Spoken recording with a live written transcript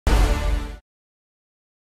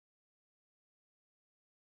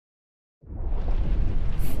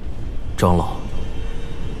长老，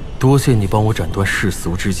多谢你帮我斩断世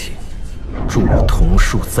俗之情，祝我同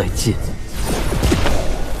树再见。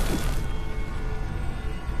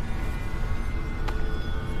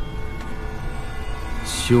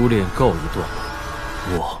修炼告一段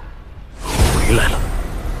落，我回来了。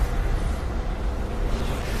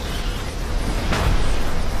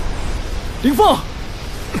林凤，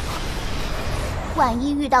万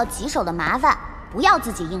一遇到棘手的麻烦，不要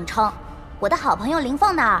自己硬撑。我的好朋友林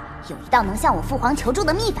凤那儿有一道能向我父皇求助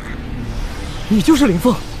的秘法。你就是林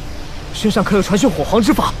凤，身上可有传讯火皇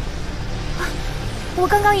之法？我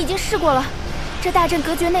刚刚已经试过了，这大阵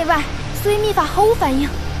隔绝内外，所以秘法毫无反应。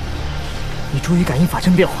你注意感应法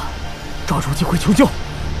阵变化，抓住机会求救。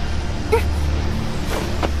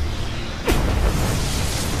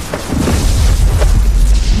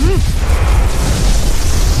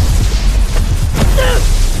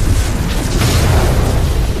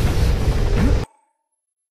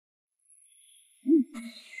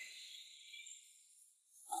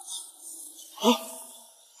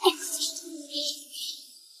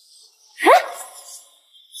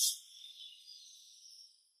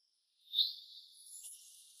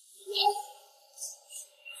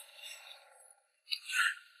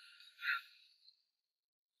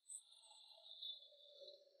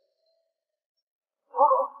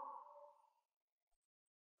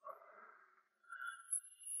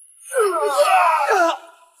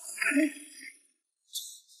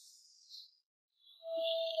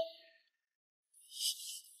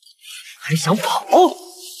还想跑？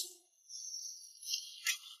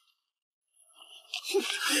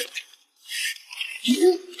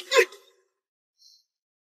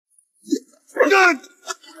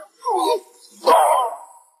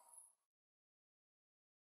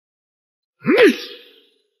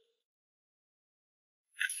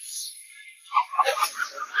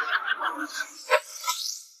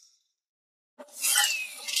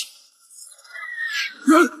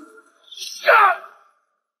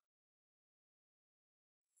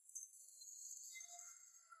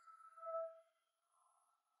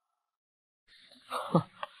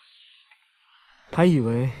还以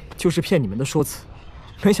为就是骗你们的说辞，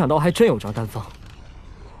没想到还真有张单方。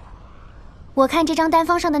我看这张单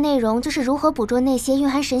方上的内容就是如何捕捉那些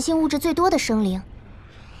蕴含神性物质最多的生灵，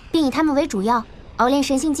并以它们为主要，熬炼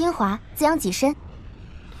神性精华，滋养己身。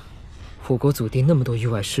我国祖地那么多域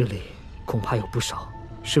外势力，恐怕有不少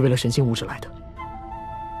是为了神性物质来的。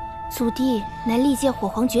祖地乃历届火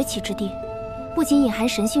皇崛起之地，不仅隐含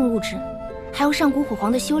神性物质，还有上古火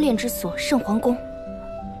皇的修炼之所圣皇宫。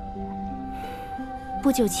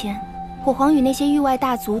不久前，火皇与那些域外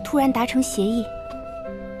大族突然达成协议，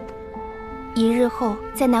以日后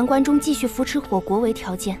在南关中继续扶持火国为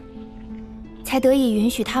条件，才得以允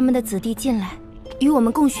许他们的子弟进来，与我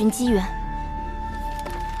们共寻机缘。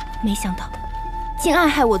没想到，竟暗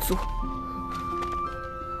害我族。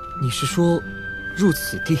你是说，入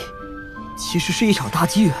此地，其实是一场大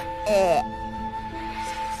机缘？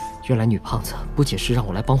原来女胖子不仅是让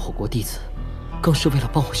我来帮火国弟子，更是为了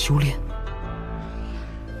帮我修炼。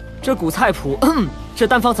这古菜谱，这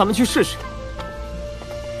单方咱们去试试。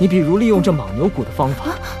你比如利用这牻牛骨的方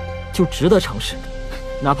法，就值得尝试。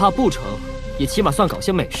哪怕不成，也起码算搞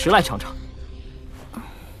些美食来尝尝。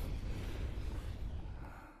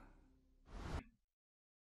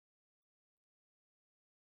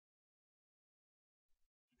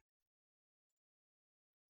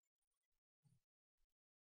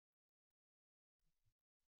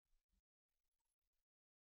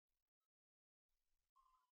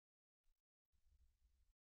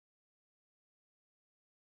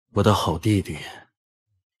我的好弟弟，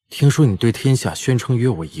听说你对天下宣称约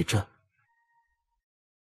我一战，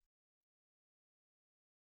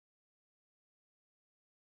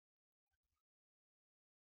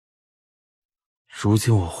如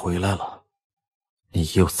今我回来了，你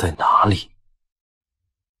又在哪里？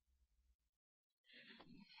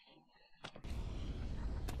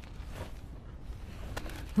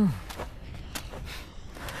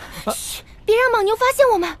嘘，别让牻牛发现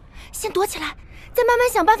我们，先躲起来。再慢慢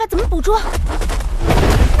想办法怎么捕捉。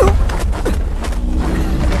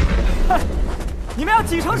你们要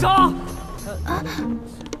几成熟？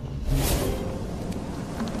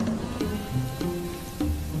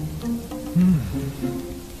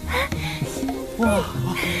哇，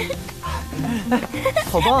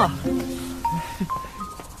好棒啊！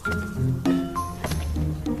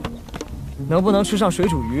能不能吃上水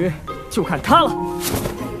煮鱼，就看他了。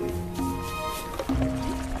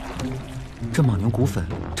这牻牛骨粉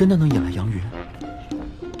真的能引来阳鱼？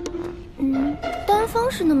单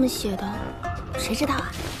方是那么写的，谁知道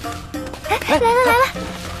啊？哎，来了来了！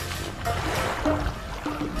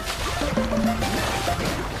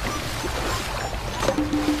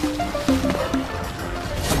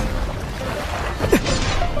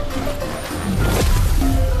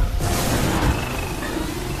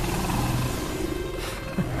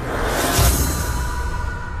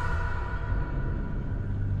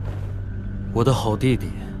我的好弟弟，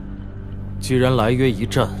既然来约一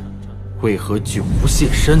战，为何久不现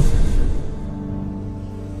身？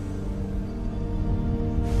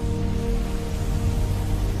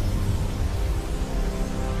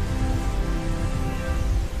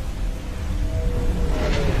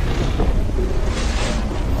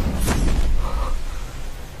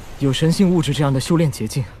有神性物质这样的修炼捷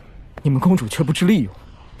径，你们公主却不知利用，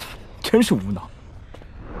真是无脑。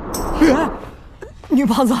女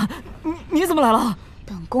胖子，你怎么来了？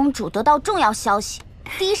本公主得到重要消息，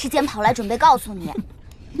第一时间跑来准备告诉你。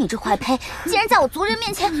你这坏胚，竟然在我族人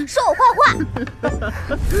面前说我坏话！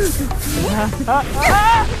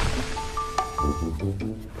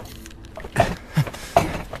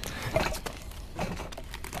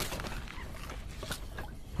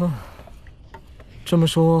这么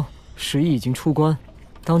说，石毅已经出关，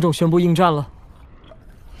当众宣布应战了。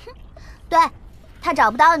对，他找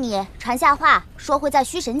不到你，传下话说会在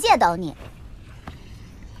虚神界等你。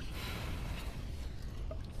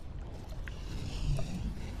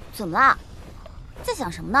怎么了？在想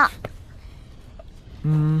什么呢？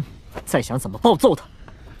在想怎么暴揍他。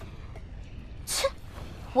切，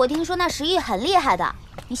我听说那石毅很厉害的，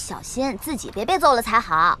你小心自己别被揍了才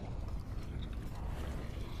好。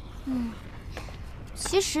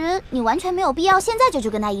其实你完全没有必要现在就去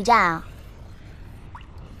跟他一战啊！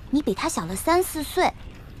你比他小了3、4岁，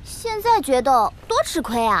现在觉得多吃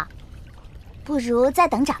亏啊！不如再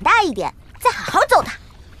等长大一点，再好好揍他。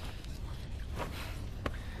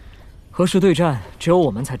何时对战，只有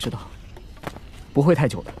我们才知道，不会太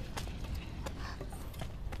久的。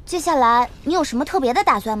接下来你有什么特别的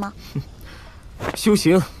打算吗？修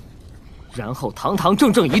行，然后堂堂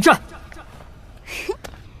正正一战。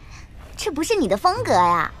这不是你的风格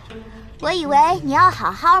呀！我以为你要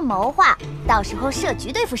好好谋划，到时候设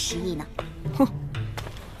局对付石毅呢。哼，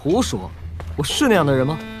胡说！我是那样的人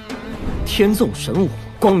吗？天纵神武，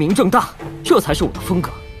光明正大，这才是我的风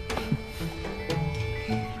格。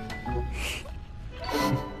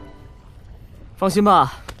放心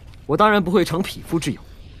吧，我当然不会逞匹夫之勇。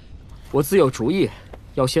我自有主意，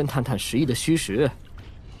要先探探石毅的虚实。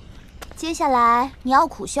接下来你要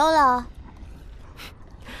苦修了。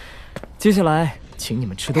接下来，请你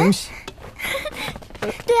们吃东西。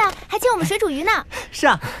对啊，还请我们水煮鱼呢。是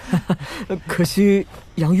啊，可惜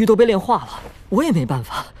洋芋都被炼化了，我也没办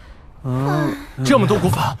法。这么多骨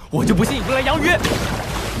粉，我就不信你不来洋芋。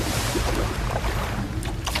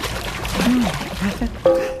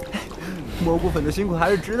蘑菇粉的辛苦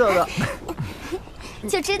还是值得的。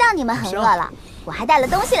就知道你们很饿了，我还带了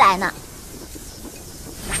东西来呢。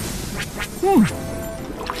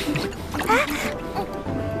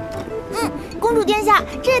公主殿下，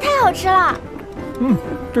这也太好吃了。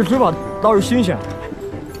这吃法倒是新鲜。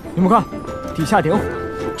你们看，底下点火，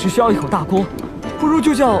只需要一口大锅，不如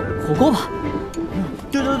就叫火锅吧。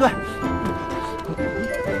对对对，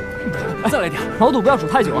再来点，毛肚不要煮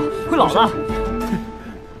太久啊，会老的。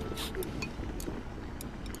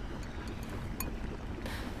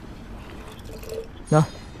那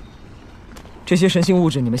这些神性物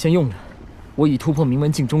质你们先用着，我已突破铭文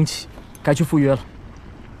境中期，该去赴约了。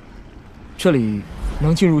这里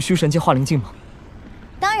能进入虚神界化灵境吗？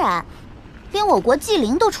当然，连我国祭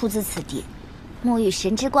灵都出自此地，沐浴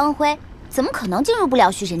神之光辉，怎么可能进入不了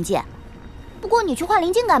虚神界？不过你去化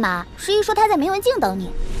灵境干嘛？石毅说他在铭文境等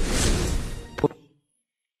你。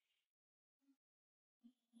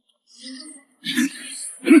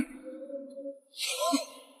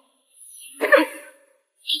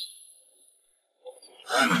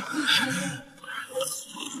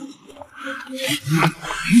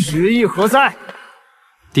石毅何在？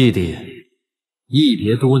弟弟，一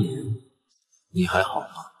别多年，你还好吗？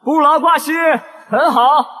不劳挂心，很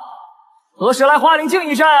好。何时来化灵境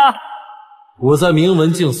一战啊？我在铭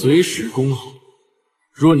文境随时恭候。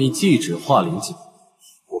若你既指化灵境，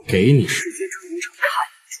我给你时间成长，看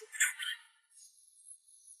你出不出来。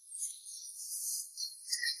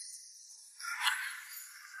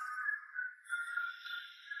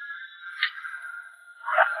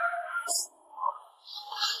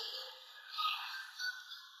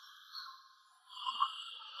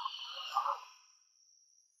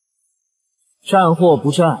战或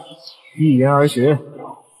不战，一言而决。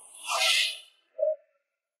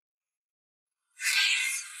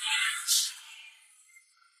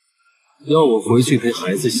要我回去陪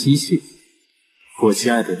孩子嬉戏，我亲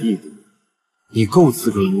爱的弟弟，你够资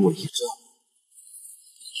格与我一战。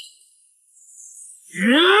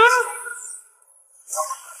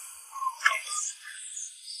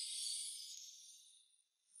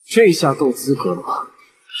这下够资格了吧？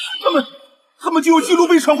他们就有记录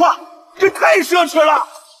被传话，这太奢侈了。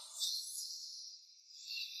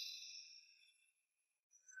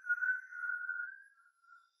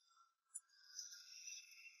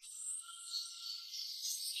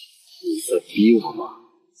逼我吗？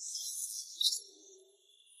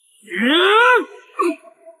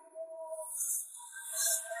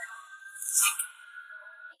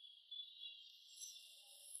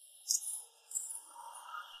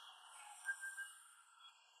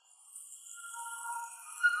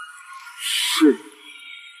是。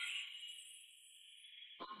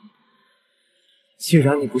既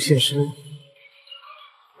然你不现身，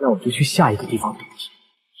那我就去下一个地方赌气，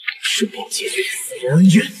顺便解决私人恩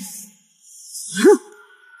怨。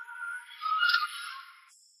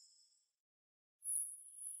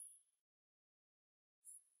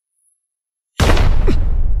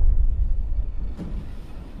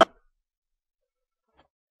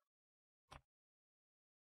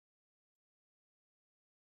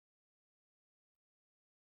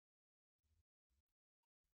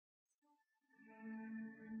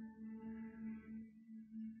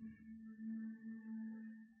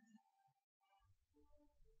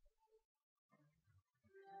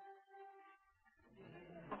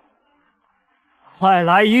快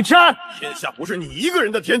来一战！天下不是你一个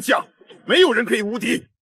人的天下，没有人可以无敌。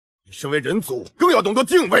你身为人族，更要懂得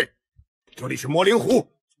敬畏。这里是魔灵湖，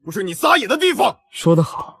不是你撒野的地方。说得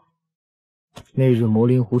好，那日魔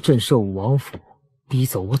灵湖镇寿武王府逼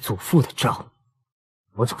走我祖父的账，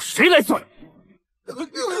我找谁来算？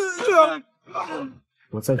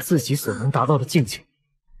我在自己所能达到的境界，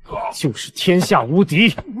就是天下无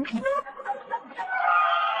敌。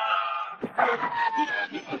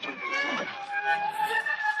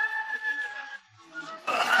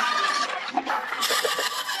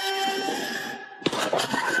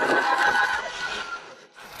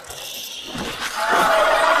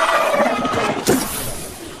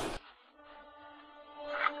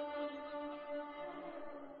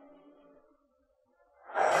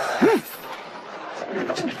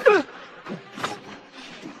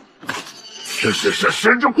这是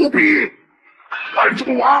神之不比，拦住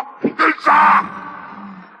我，不跟杀！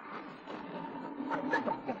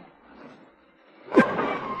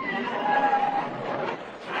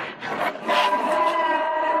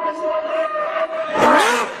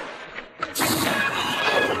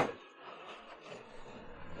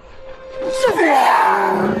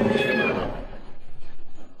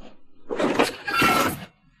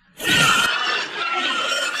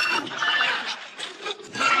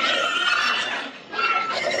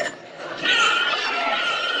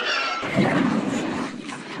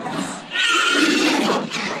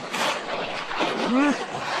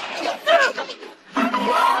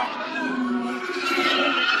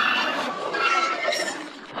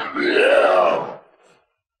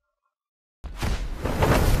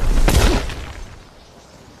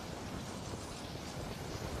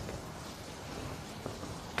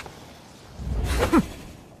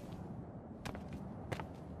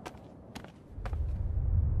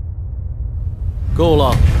够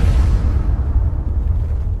了！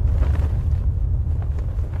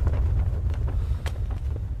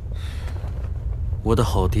我的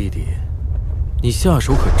好弟弟，你下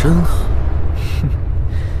手可真狠。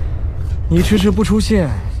你迟迟不出现，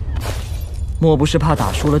莫不是怕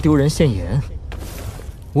打输了丢人现眼？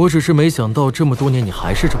我只是没想到这么多年你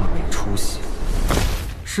还是这么没出息。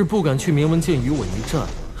是不敢去铭文界与我一战，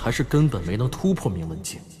还是根本没能突破铭文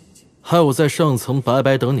界，害我在上层白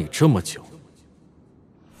白等你这么久？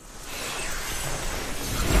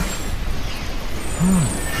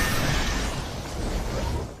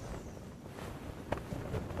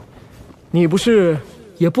你不是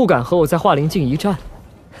也不敢和我在化灵境一战？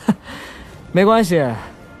没关系，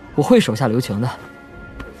我会手下留情的。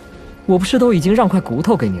我不是都已经让块骨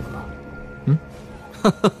头给你了吗？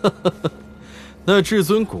那至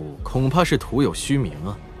尊骨恐怕是徒有虚名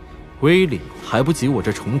啊，威力还不及我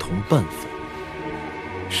这重瞳半分。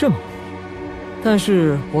是吗？但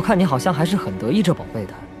是我看你好像还是很得意这宝贝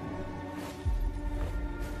的。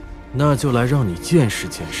那就来让你见识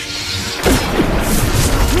见识。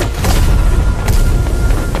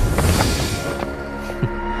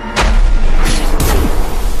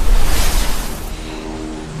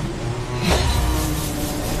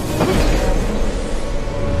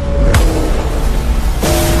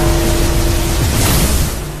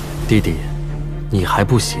弟弟，你还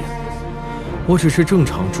不行，我只是正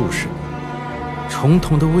常注视你，重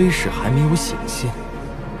瞳的威势还没有显现。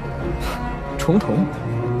重瞳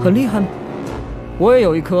很厉害吗？我也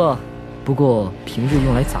有一颗，不过平日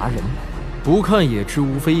用来砸人。不看也知，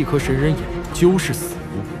无非一颗神人眼，就是死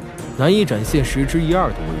物，难以展现10之1/2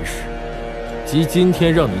的威势。即今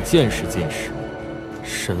天让你见识见识，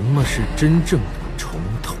什么是真正的重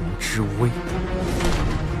瞳之威。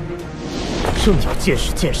正要见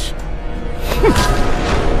识见识。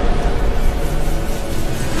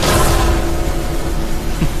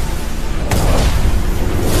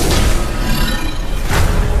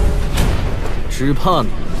只怕你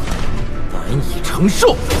难以承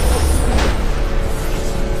受。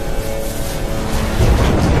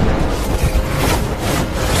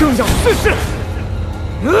正要试试。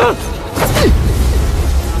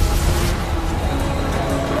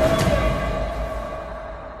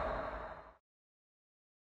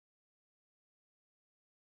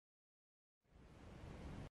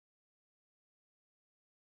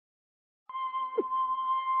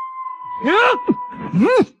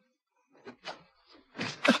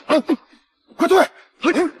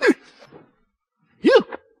快退！哟，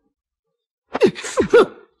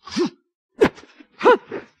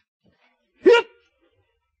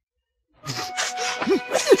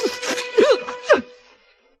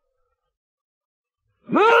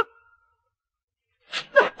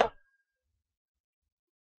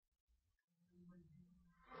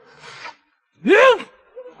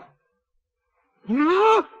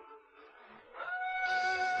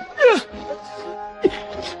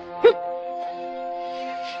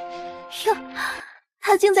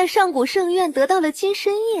他竟在上古圣院得到了金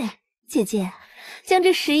身叶。姐姐，将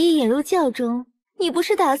这石毅引入教中，你不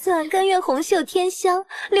是打算甘愿红袖添香，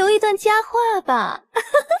留一段佳话吧？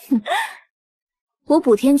我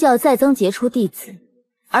补天教再增杰出弟子，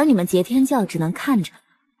而你们劫天教只能看着，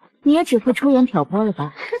你也只会出言挑拨了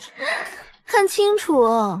吧？看清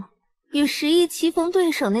楚，与石毅棋逢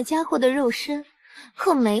对手那家伙的肉身，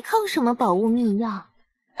可没靠什么宝物秘药，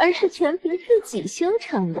而是全凭自己修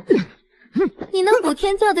成的。你那补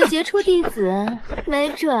天教的杰出弟子，没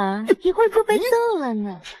准儿一会儿就被揍了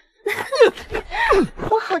呢。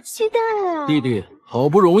我好期待啊！弟弟好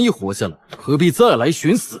不容易活下来，何必再来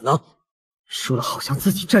寻死呢？说的好像自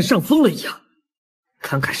己占上风了一样，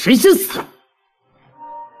看看谁先死。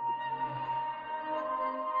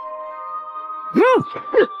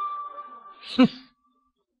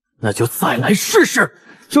那就再来试试。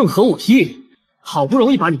正合我意，好不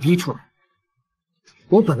容易把你逼出来，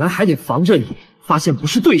我本来还得防着你发现不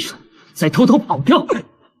是对手，再偷偷跑掉。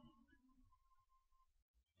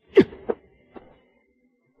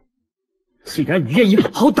既然你愿意好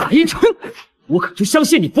好打一场，我可就相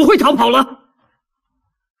信你不会逃跑了。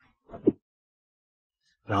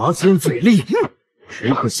拿紧嘴力，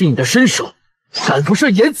只可惜你的身手赶不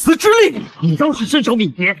上言辞之力。你倒是身手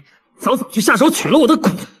敏捷，早早就下手取了我的骨。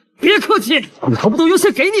别客气，骨头不都优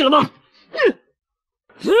先给你了吗？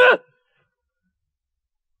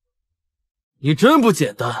你真不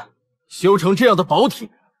简单，修成这样的宝体，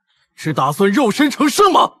是打算肉身成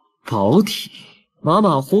圣吗？宝体，马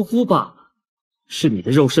马虎虎罢了。是你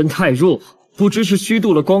的肉身太弱，不知是虚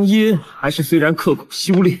度了光阴，还是虽然刻苦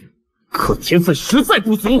修炼，可天分实在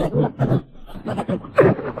不足。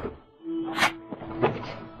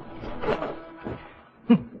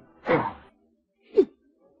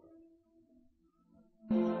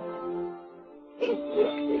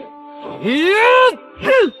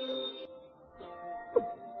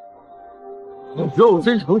肉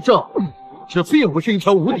身成圣，这并不是一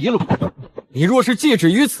条无敌路。你若是戒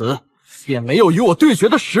止于此，便没有与我对决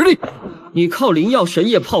的实力。你靠灵药神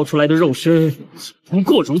液泡出来的肉身也不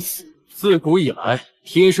过如此。自古以来，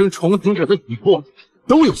天生重生者的体魄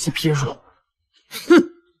都有些偏弱。哼，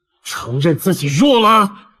承认自己弱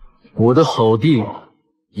了？我的好弟，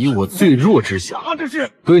以我最弱之下，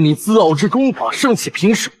对你自傲之功法尚且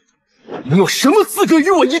平手，你有什么资格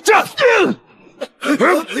与我一战？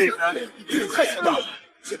太强大了，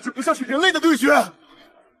简直不像是人类的对决。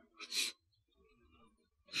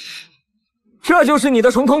这就是你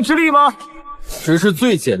的重瞳之力吗？只是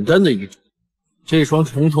最简单的一种，这双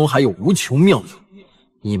重瞳还有无穷妙用，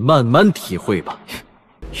你慢慢体会吧。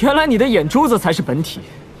原来你的眼珠子才是本体，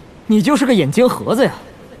你就是个眼睛盒子呀！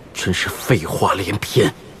真是废话连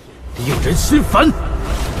篇，令人心烦。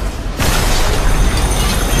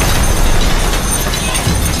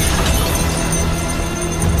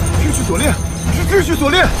秩序所炼，是秩序所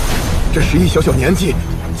炼。这11小小年纪，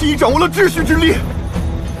竟已掌握了秩序之力。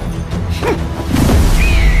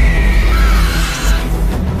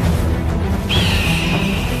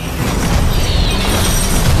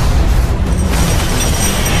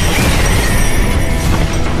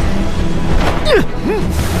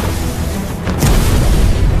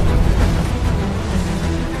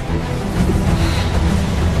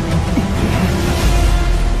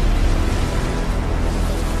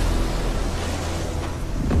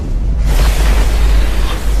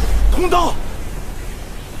通道，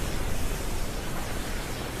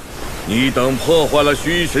你等破坏了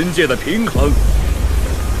虚神界的平衡，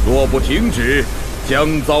若不停止，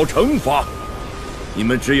将遭惩罚。你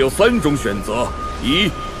们只有3种选择：一，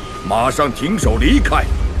马上停手离开；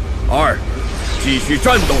二，继续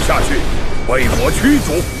战斗下去，为我驱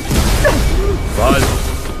逐。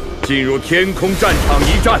3，进入天空战场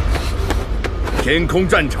一战。天空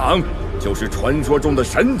战场就是传说中的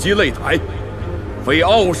神级擂台，非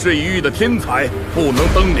傲视一隅的天才不能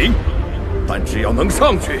登临，但只要能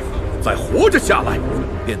上去，再活着下来，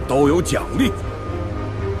便都有奖励。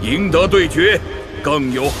赢得对决，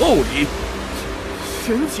更有厚礼。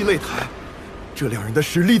神级擂台，这两人的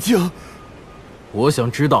实力竟……我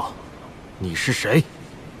想知道，你是谁？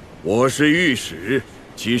我是御史，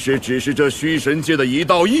其实只是这虚神界的一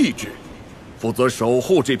道意志，负责守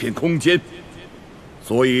护这片空间，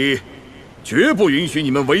所以绝不允许你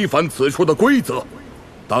们违反此处的规则。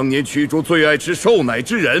当年驱逐最爱吃兽奶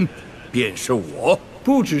之人，便是我。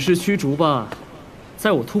不只是驱逐吧，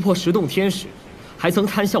在我突破10洞天时，还曾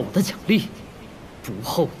贪下我的奖励，不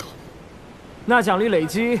厚道。那奖励累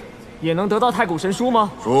积也能得到太古神书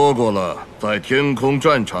吗？说过了，在天空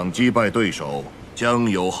战场击败对手，将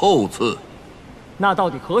有厚赐。那到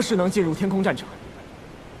底何时能进入天空战场？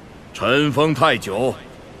尘封太久，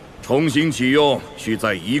重新启用需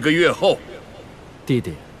在1个月后。弟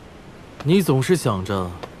弟，你总是想着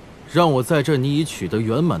让我在这你已取得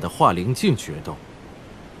圆满的化灵境决斗，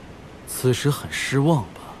此时很失望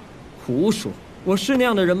吧？胡说，我是那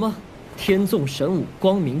样的人吗？天纵神武，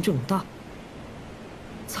光明正大，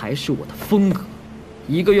才是我的风格。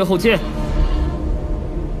1个月后见。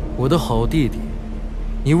我的好弟弟，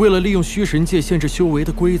你为了利用虚神界限制修为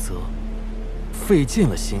的规则，费尽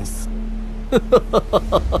了心思。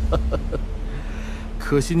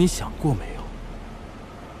可惜你想过没有？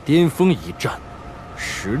巅峰一战，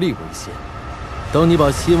实力为先。当你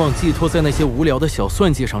把希望寄托在那些无聊的小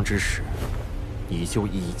算计上之时，你就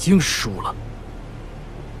已经输了。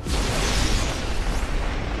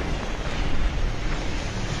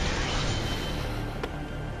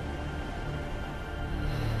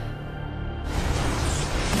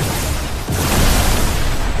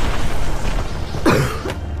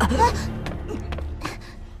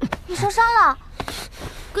你受伤了，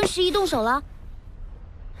跟石一动手了。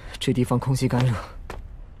这地方空气干热，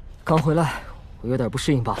刚回来，我有点不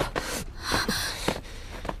适应罢了。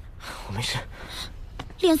我没事。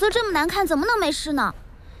脸色这么难看，怎么能没事呢？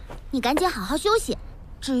你赶紧好好休息。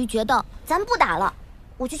至于决斗，咱不打了，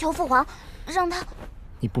我去求父皇，让他……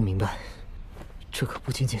你不明白，这可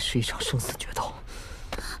不仅仅是一场生死决斗。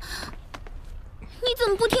你怎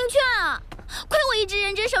么不听劝啊？亏我一直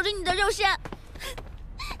认真守着你的肉身。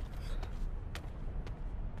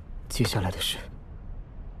接下来的事，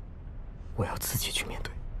我要自己去面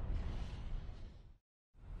对。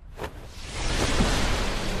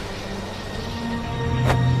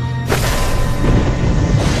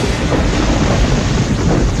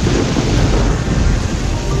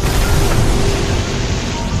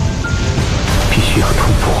必须要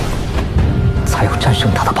突破，才有战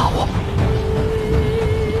胜他的把握。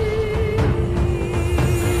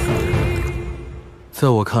在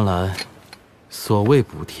我看来，所谓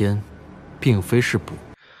补天，并非是补，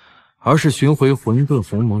而是寻回混沌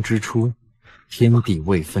鸿蒙之初，天地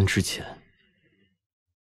未分之前。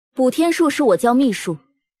补天术是我教秘术，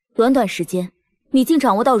短短时间，你竟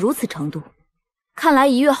掌握到如此程度，看来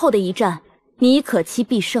1月后的一战，你已可期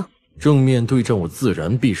必胜。正面对战，我自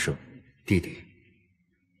然必胜。弟弟，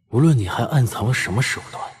无论你还暗藏了什么手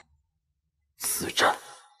段，此战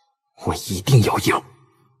我一定要赢。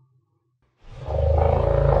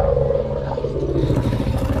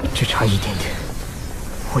只差一点点，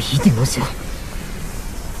我一定能行。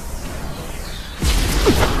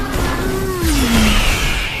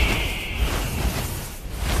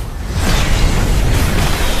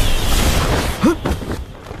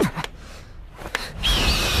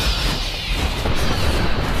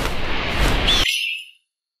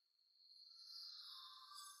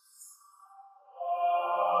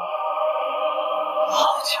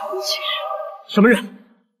好强的气势！什么人？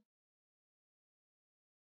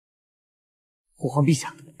虎皇陛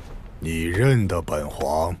下，你认得本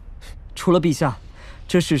皇？除了陛下，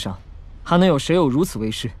这世上还能有谁有如此威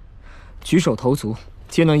势？举手投足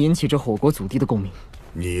皆能引起这火国祖地的共鸣。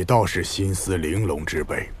你倒是心思玲珑之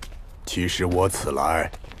辈。其实我此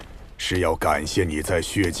来，是要感谢你在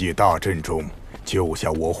血祭大阵中救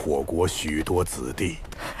下我火国许多子弟。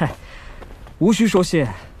嗨，无需说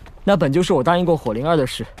谢，那本就是我答应过火灵儿的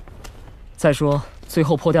事。再说，最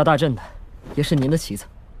后破掉大阵的，也是您的棋子。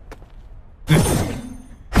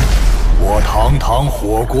我堂堂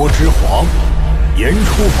火国之皇，言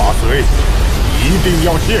出法随，一定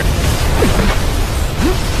要谢。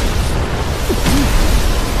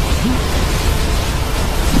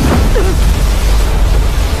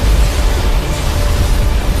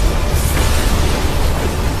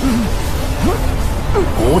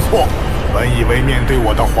不错，本以为面对对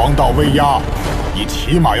我的黄道威压，你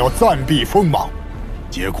起码要暂避锋芒，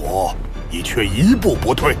结果你却一步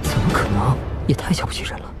不退。怎么可能？也太瞧不起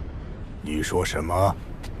人了。你说什么？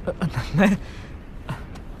没。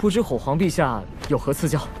不知火皇陛下有何赐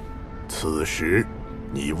教？此时，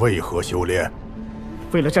你为何修炼？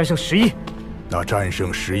为了战胜石毅。那战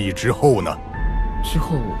胜石毅之后呢？之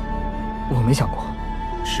后，我没想过。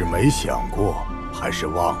是没想过，还是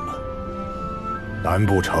忘了？难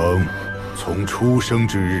不成从出生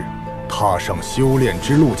之日踏上修炼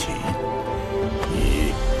之路起，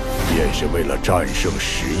你便是为了战胜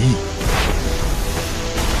石毅？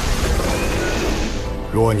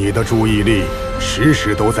若你的注意力时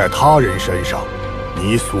时都在他人身上，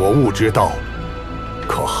你所悟之道，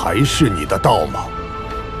可还是你的道吗？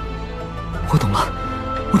我懂了，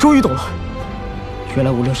我终于懂了。原来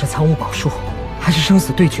无论是参悟宝术，还是生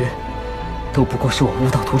死对决，都不过是我悟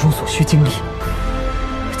道途中所需经历。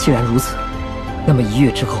既然如此，那么1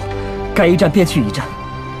月之后，该一战便去一战。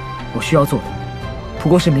我需要做的，不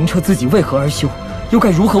过是明彻自己为何而修，又该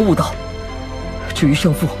如何悟道。至于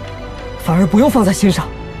胜负，反而不用放在心上。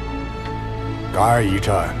该一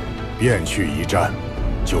战便去一战，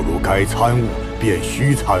就如该参悟便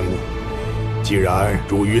须参悟。既然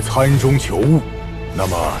如于参中求悟，那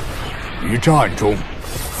么于战中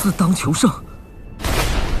自当求胜。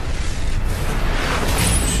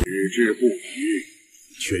矢志不渝，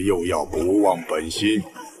却又要不忘本心。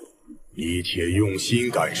你且用心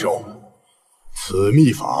感受，此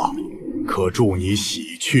秘法可助你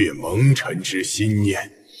洗却蒙尘之心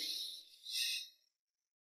念。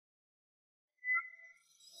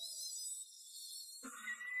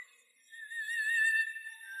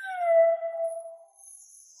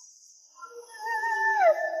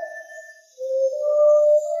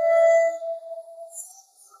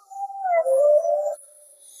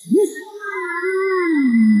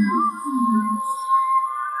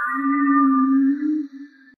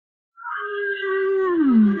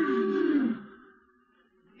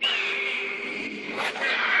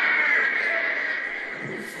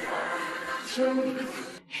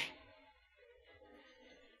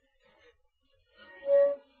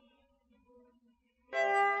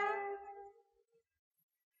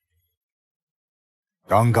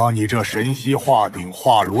刚刚你这神息化鼎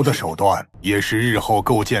化炉的手段，也是日后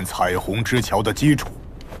构建彩虹之桥的基础。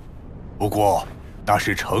不过，那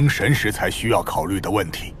是成神时才需要考虑的问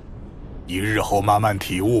题，你日后慢慢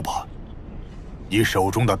体悟吧。你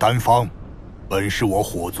手中的丹方，本是我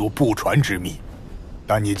火族不传之秘，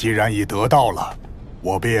但你既然已得到了，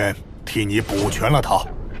我便替你补全了它。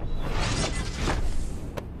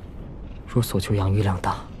若所求养育量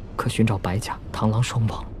大，可寻找白甲、螳螂双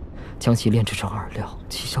宝，将其炼制成饵料，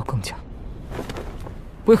奇效更佳。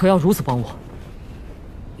为何要如此帮我？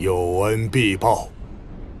有恩必报，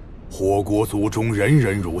火国族中人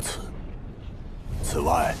人如此。此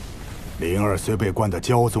外，灵儿虽被惯得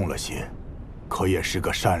骄纵了些，可也是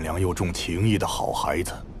个善良又重情义的好孩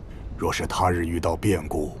子。若是他日遇到变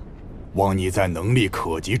故，望你在能力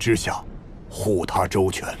可及之下，护他周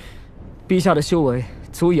全。陛下的修为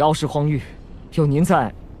足以傲视荒域，有您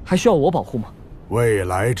在，还需要我保护吗？未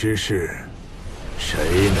来之事，谁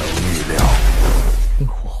能预料？令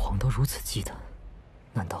火皇都如此忌惮，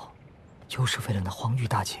难道又是为了那荒域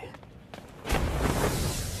大劫？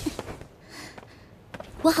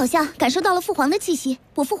我好像感受到了父皇的气息，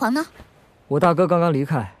我父皇呢？我大哥刚刚离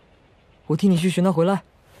开，我替你去寻他回来。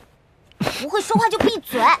不会说话就闭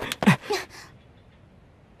嘴！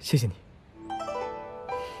谢谢你。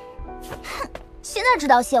现在知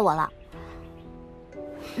道谢我了。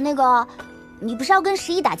那个，你不是要跟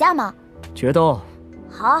石毅打架吗？决斗。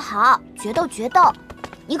好好，决斗决斗。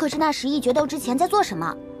你可知那石毅决斗之前在做什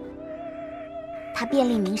么？他遍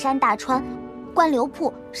历名山大川，观流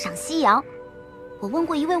瀑，赏夕阳。我问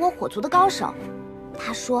过一位我火族的高手，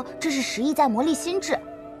他说这是石毅在磨砺心智，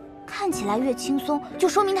看起来越轻松，就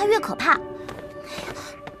说明他越可怕。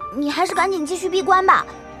你还是赶紧继续闭关吧。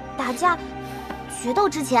打架、决斗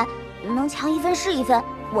之前能强一分是一分，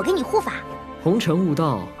我给你护法。红尘悟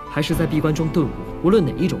道，还是在闭关中顿悟，无论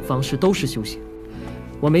哪一种方式都是修行。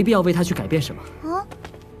我没必要为他去改变什么。嗯，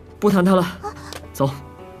不谈他了，走，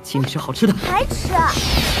请你吃好吃的。还吃？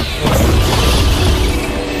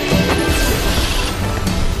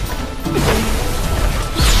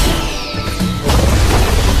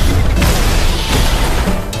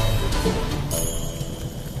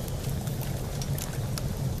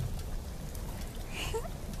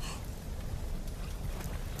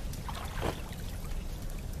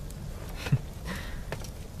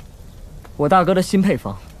我大哥的新配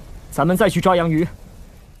方，咱们再去抓洋鱼。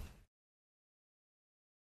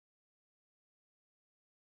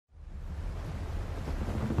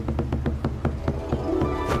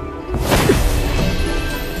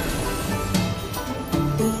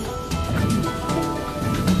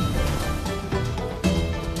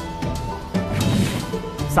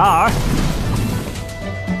撒饵。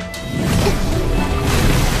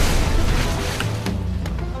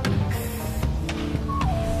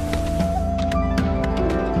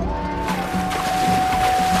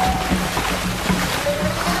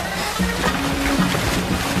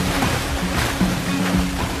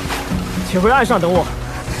且回岸上等我。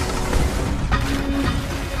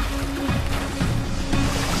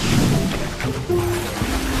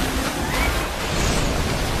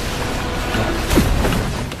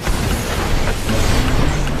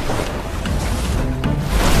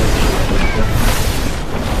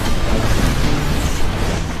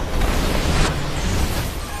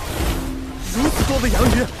如此多的洋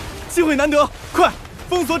鱼，机会难得，快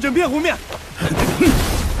封锁整片湖面！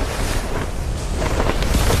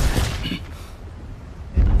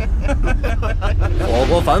祸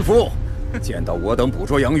国凡夫，见到我等捕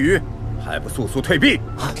捉洋鱼，还不速速退避！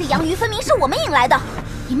这洋鱼分明是我们引来的，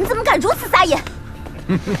你们怎么敢如此撒野？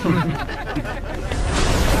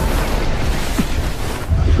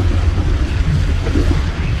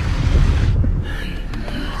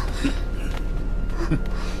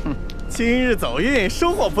今日走运，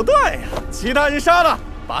收获不断呀！其他人杀了，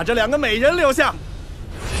把这2个美人留下。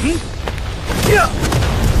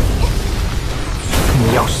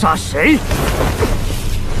你要杀谁？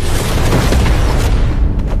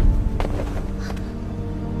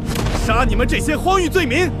杀你们这些荒域罪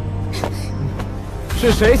民！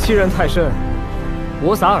是谁欺人太甚？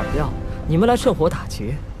我撒饵料，你们来趁火打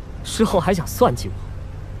劫，事后还想算计我，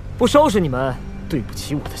不收拾你们，对不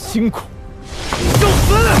起我的辛苦。受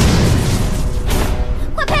死！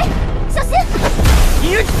快赔！小心！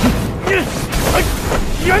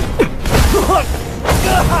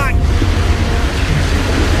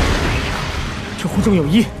这湖中有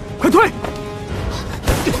异，快退！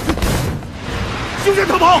休想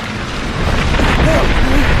逃跑！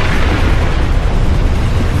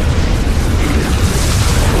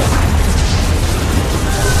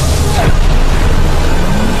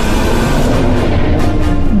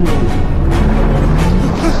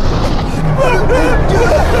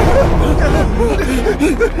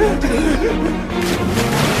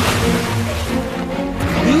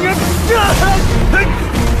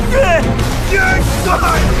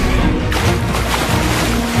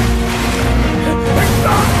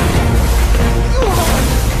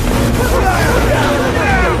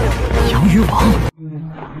洋鱼王，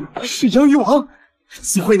是洋鱼王，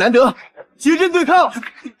机会难得，结阵对抗！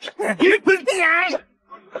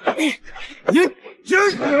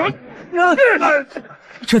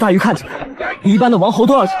这大鱼看起来，一般的王侯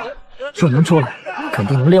都要抢，若能捉来，肯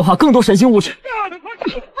定能炼化更多神性物质。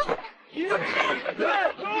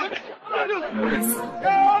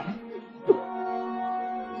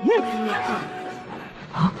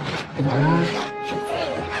啊！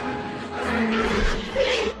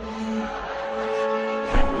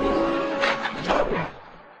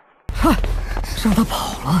哼，让他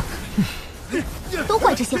跑了。都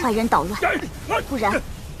怪这些坏人捣乱，不然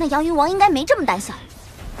那洋鱼王应该没这么胆小。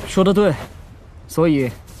说得对，所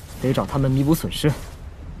以得找他们弥补损失。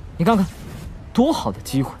你看看，多好的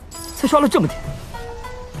机会，才抓了这么点。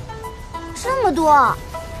这么多，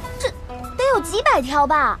这得有几百条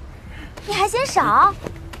吧？你还嫌少？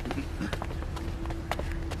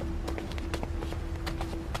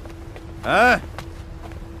哎，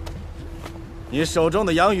你手中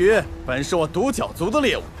的洋鱼本是我独角族的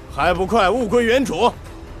猎物，还不快物归原主！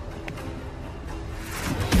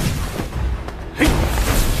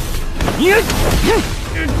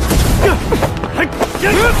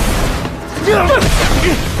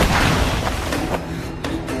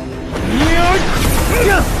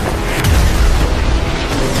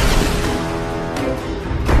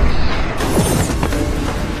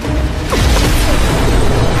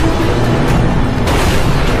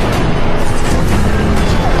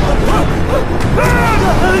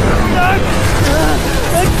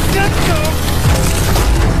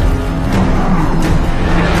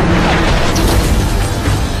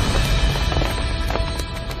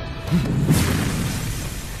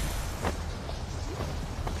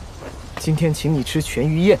今天请你吃全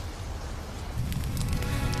鱼宴。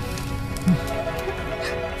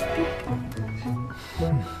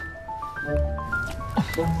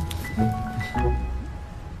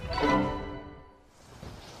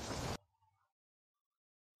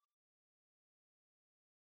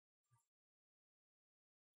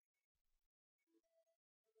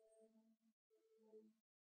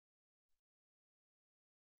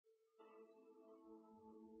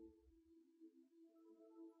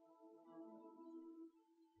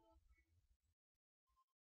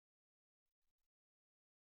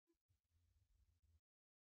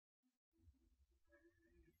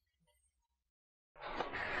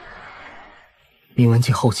铭文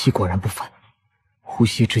镜后期果然不凡，呼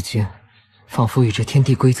吸之间，仿佛与这天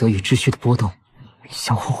地规则与秩序的波动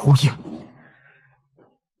相互呼应。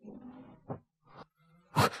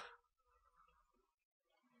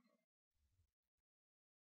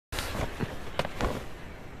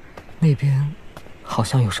那边好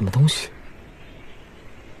像有什么东西。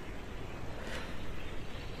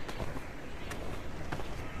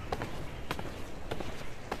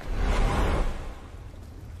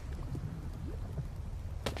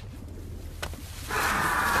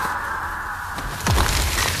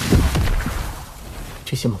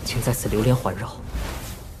这些猛禽在此流连环绕，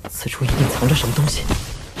此处一定藏着什么东西。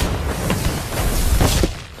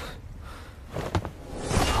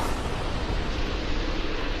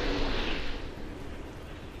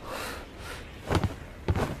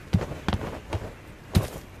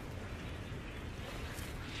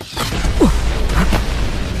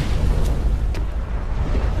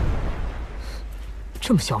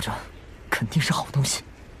这么嚣张，肯定是好东西。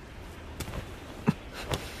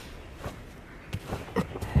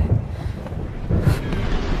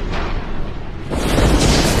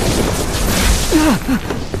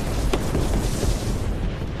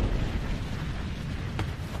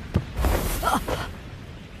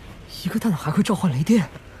一个弹还会召唤雷电，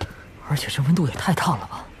而且这温度也太烫了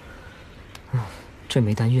吧！这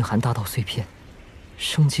枚弹蕴含大道碎片，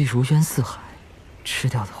生机如渊似海，吃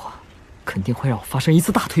掉的话，肯定会让我发生一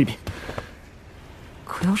次大蜕变。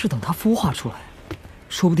可要是等它孵化出来，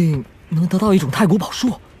说不定能得到一种太古宝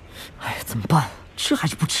术。哎，怎么办？吃还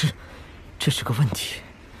是不吃？这是个问题。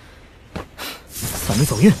散离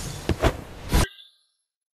走运。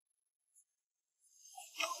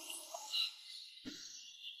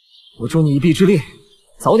我助你一臂之力，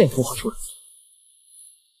早点孵化出来。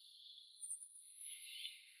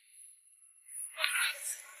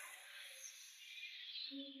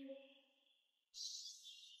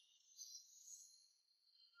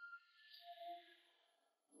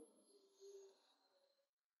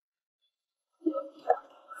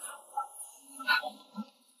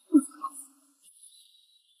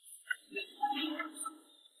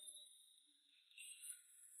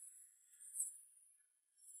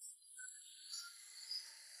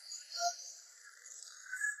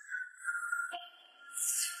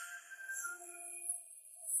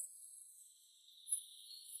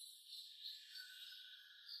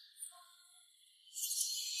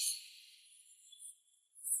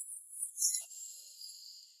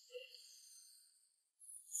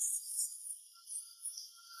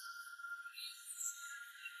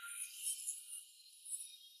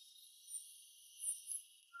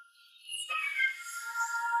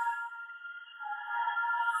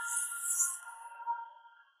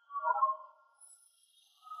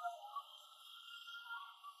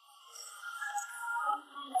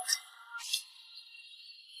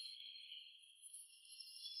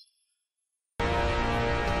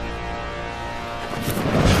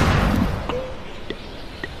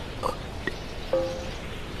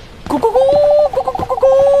咕咕咕咕咕咕咕咕！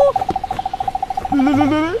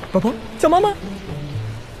宝宝叫妈妈。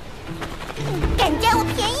敢占我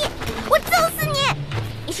便宜，我揍死你！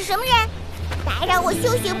你是什么人？打扰我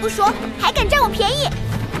休闲不说，还敢占我便宜？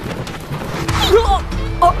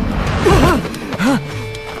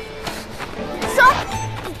说，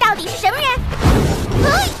你到底是什么人？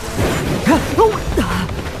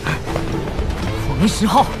我名石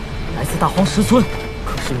昊，来自大荒石村，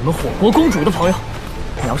可是你们火国公主的朋友。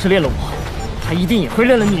你要是练了我，他一定也会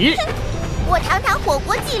练了你。我堂堂火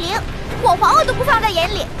国纪灵，火皇我都不放在眼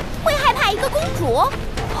里，会害怕一个公主？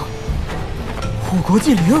火国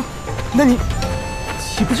纪灵？那你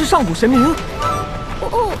岂不是上古神明？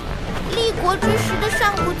哦，立国之时的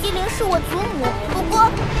上古纪灵是我祖母，不过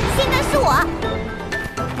现在是我。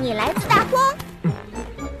你来自大荒？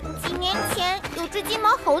几年前有只金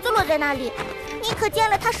毛猴子落在那里，你可见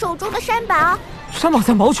了他手中的山宝？山宝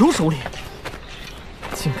在毛球手里。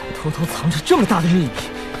竟敢偷偷藏着这么大的秘密，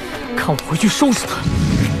看我回去收拾他！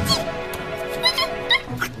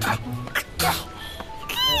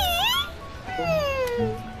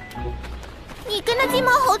你跟那金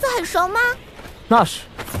毛猴子很熟吗？那是。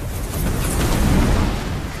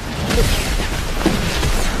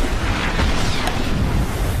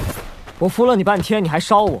我扶了你半天，你还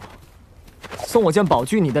烧我，送我件宝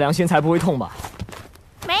具，你的良心才不会痛吧？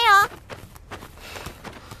没有。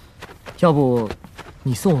要不？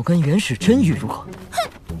你送我根原始真鱼如何？哼，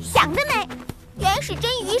想得美！原始真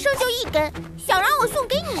鱼一生就一根，想让我送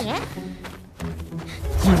给你？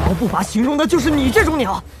一毛不拔形容的就是你这种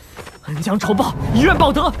鸟，恩将仇报，以怨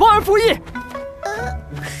报德，忘而复义。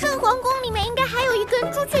圣皇宫里面应该还有一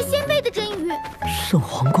根朱雀仙贝的真鱼。圣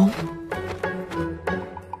皇宫？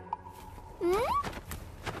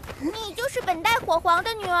火皇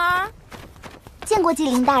的女儿。见过祭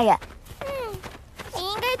灵大人。你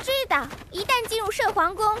应该知道，一旦进入圣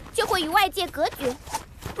皇宫，就会与外界隔绝。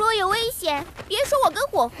若有危险，别说我跟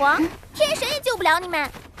火皇，天神也救不了你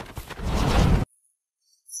们。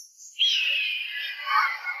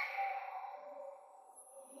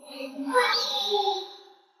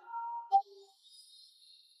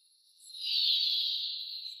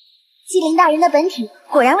祭灵大人的本体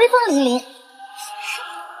果然威风凛凛。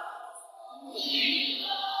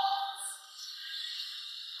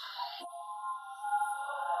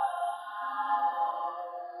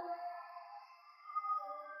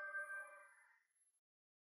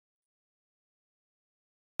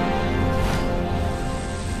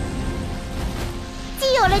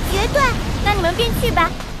既有了决断，那你们便去吧，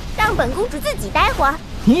让本公主自己待会儿。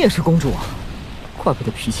你也是公主啊，怪不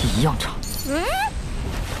得脾气一样差。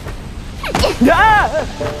啊！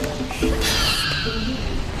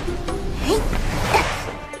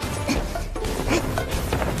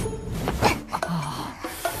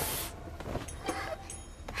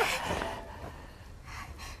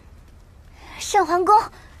圣皇宫，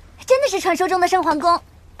真的是传说中的圣皇宫。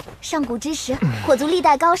上古之时，火族历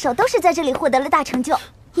代高手都是在这里获得了大成就，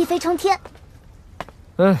一飞冲天。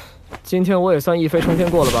今天我也算一飞冲天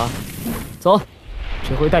过了吧？走，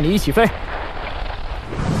这回带你一起飞。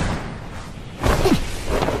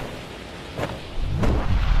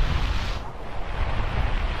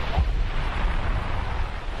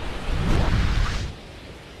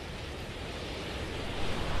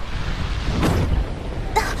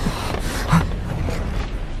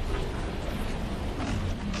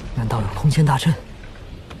难道有空间大阵？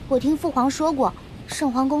我听父皇说过，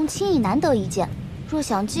圣皇宫轻易难得一见，若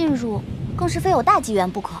想进入，更是非有大机缘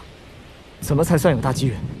不可。怎么才算有大机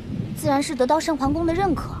缘？自然是得到圣皇宫的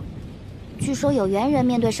认可。据说有缘人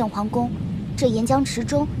面对圣皇宫，这岩浆池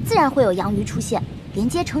中自然会有阳鱼出现，连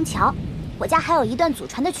接成桥。我家还有一段祖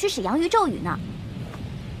传的驱使阳鱼咒语呢。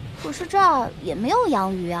可是这儿也没有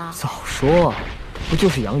阳鱼啊。早说，不就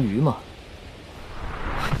是阳鱼吗？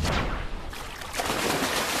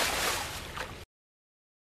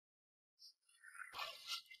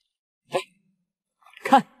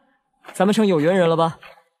看，咱们成有缘人了吧？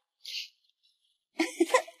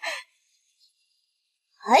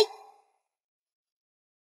哎，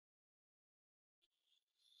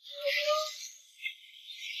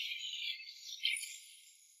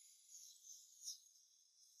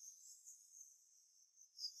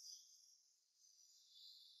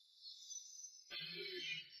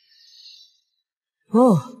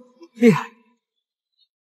哦，厉害！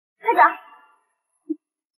快走！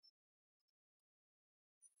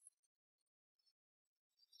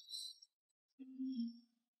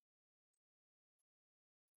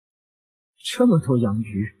这么多洋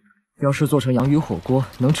鱼，要是做成洋鱼火锅，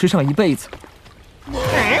能吃上一辈子。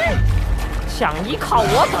想依靠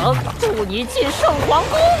我等助你进圣皇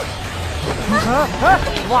宫？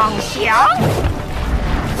妄想！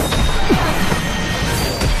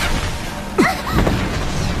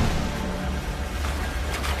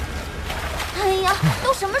哎呀，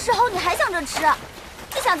都什么时候你还想着吃？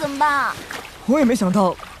这下怎么办啊？我也没想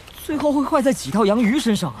到，最后会坏在几条洋鱼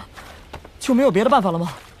身上啊！就没有别的办法了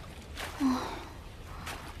吗？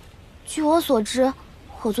据我所知，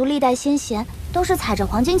火族历代先贤都是踩着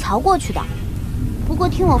黄金桥过去的。不过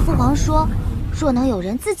听我父皇说，若能有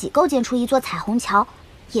人自己构建出一座彩虹桥，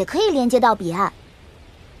也可以连接到彼岸。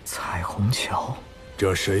彩虹桥，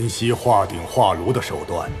这神息化鼎化炉的手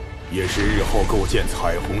段，也是日后构建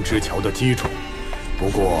彩虹之桥的基础。不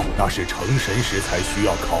过那是成神时才需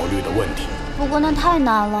要考虑的问题。不过那太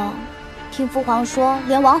难了，听父皇说，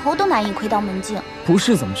连王侯都难以窥到门径。不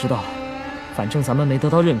是怎么知道？反正咱们没得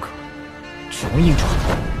到认可，只能硬闯。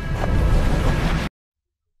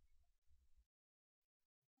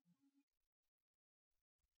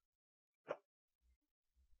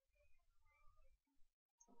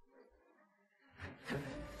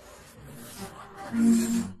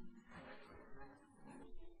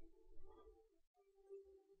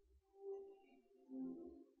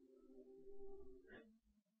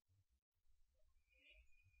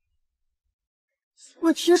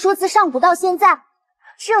我听说自上古到现在，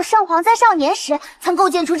只有圣皇在少年时曾构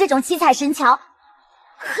建出这种七彩神桥。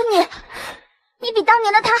可你比当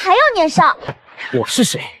年的他还要年少。我是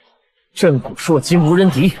谁？震古烁今无人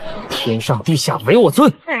敌，天上地下唯我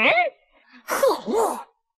尊。可恶，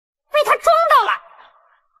被他装到了。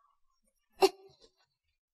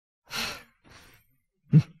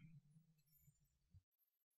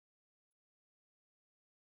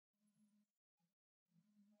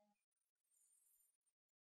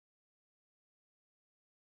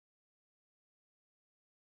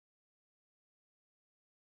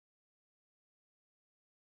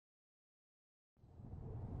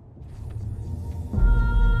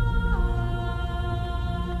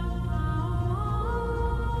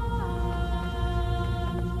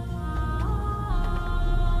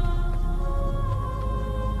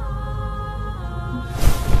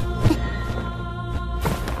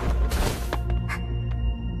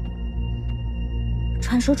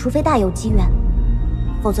说，除非大有机缘，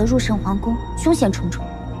否则入圣皇宫凶险重重。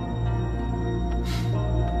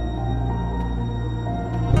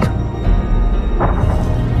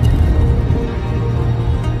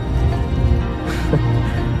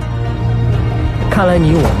看来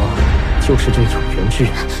你我就是这有缘之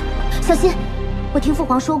人。小心！我听父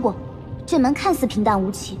皇说过，这门看似平淡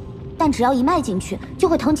无奇，但只要一迈进去，就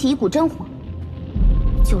会腾起一股真火。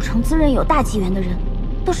9成自认有大机缘的人，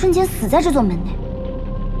都瞬间死在这座门内。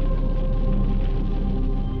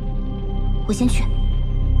我先去，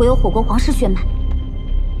我有火国皇室血脉，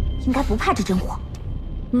应该不怕这真火。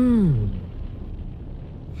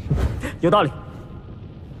有道理。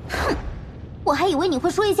哼，我还以为你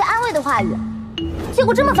会说一些安慰的话语，结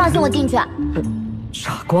果这么放心我进去。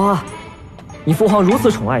傻瓜，你父皇如此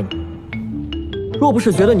宠爱你，若不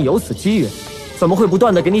是觉得你有此机缘，怎么会不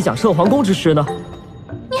断的给你讲圣皇宫之事呢？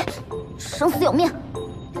你生死有命，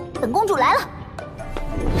本公主来了。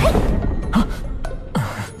嘿，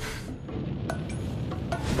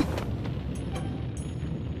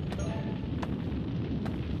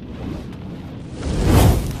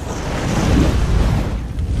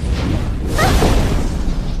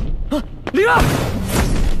灵儿！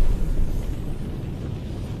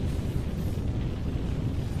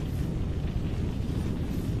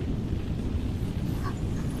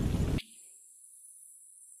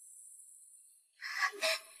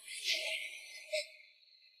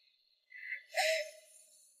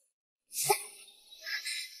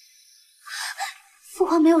父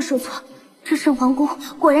皇没有说错，这圣皇宫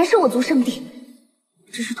果然是我族圣地。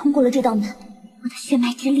只是通过了这道门，我的血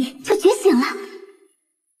脉之力就觉醒了。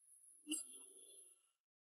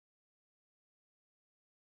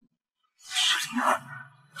是灵儿，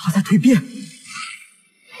她在蜕变。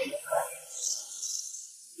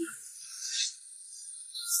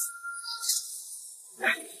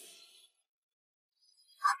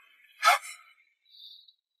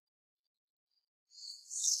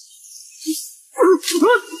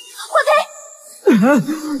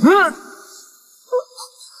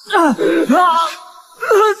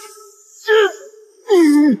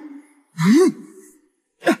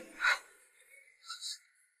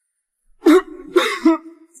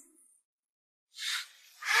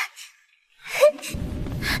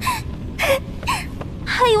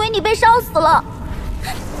还以为你被烧死了。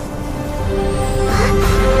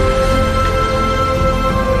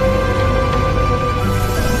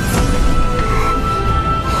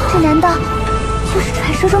这难道就是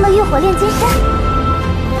传说中的浴火炼金山？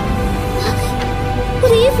我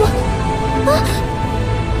的衣服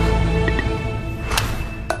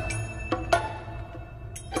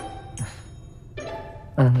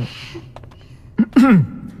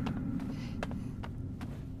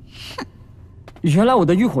原来我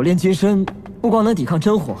的浴火炼金身不光能抵抗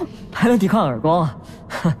真火，还能抵抗耳光啊！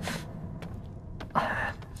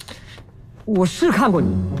我是看过你，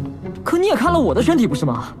可你也看了我的身体，不是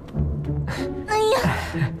吗？哎呀，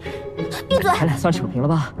闭嘴！咱俩算扯平了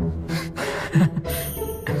吧？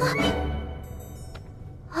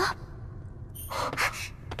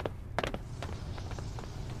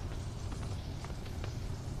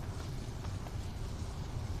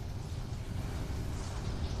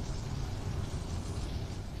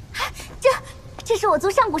这是我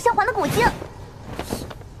族上古圣皇的古镜。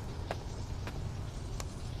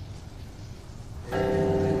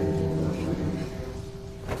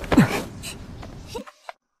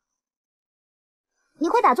你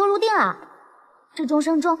会打坐入定啊？这钟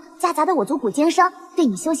声中夹杂的我族古经声，对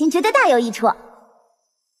你修行绝对大有益处。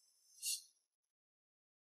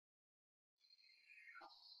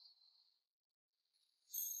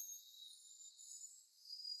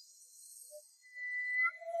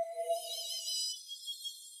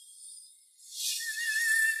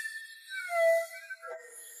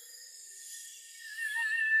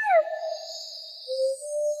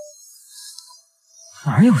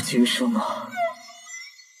哪有经声啊？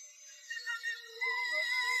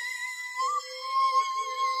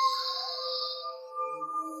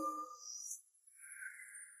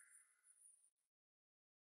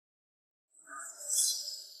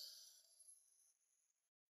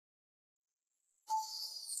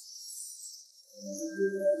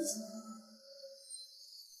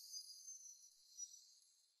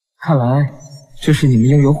看来这是你们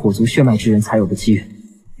拥有火族血脉之人才有的机缘，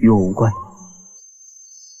与我无关。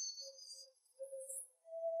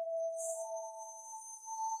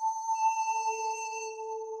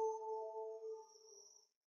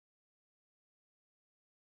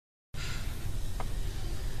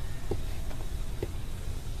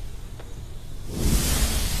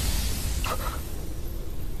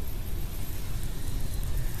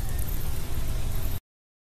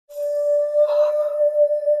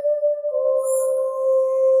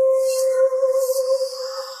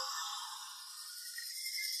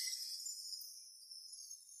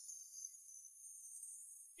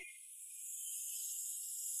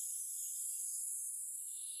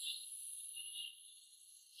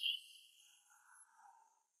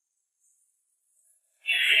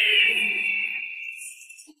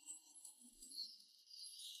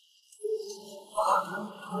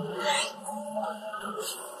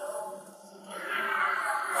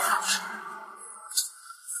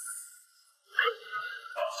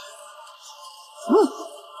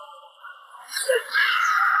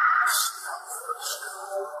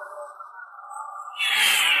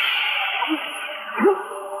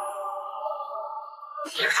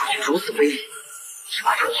此威力，只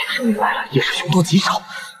怕这天生明白了也是凶多吉少。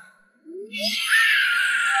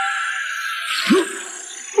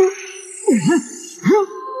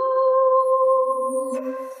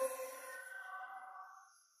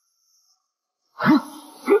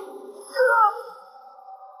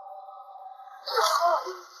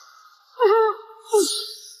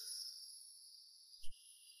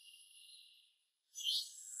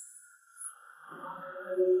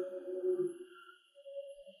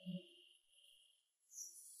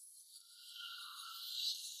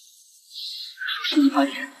是一般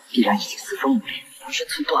人，必然已经四分五裂，浑身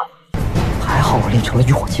寸断了。还好我练成了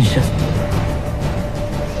浴火金身。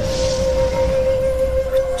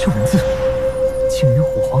这文字竟与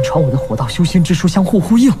火皇传我的火道修仙之术相互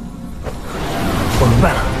呼应。我明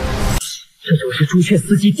白了，这就是朱雀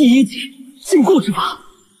四季第一级禁锢之法。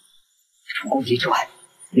除攻击之外，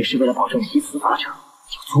也是为了保证其死法者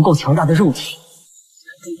有足够强大的肉体，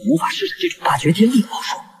无法施展这种大绝天地的宝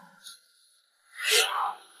术。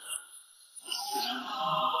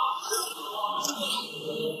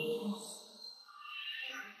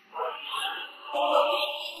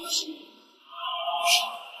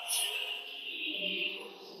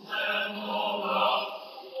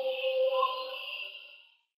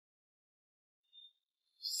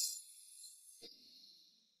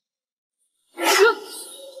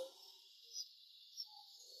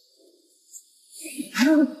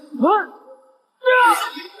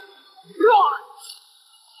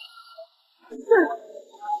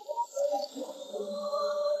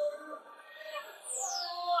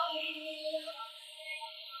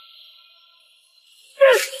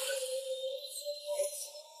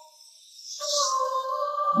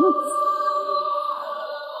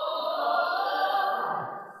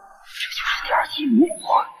第二级炉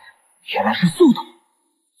火，原来是速度。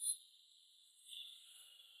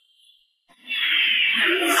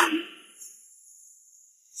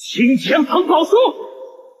青前鹏宝术，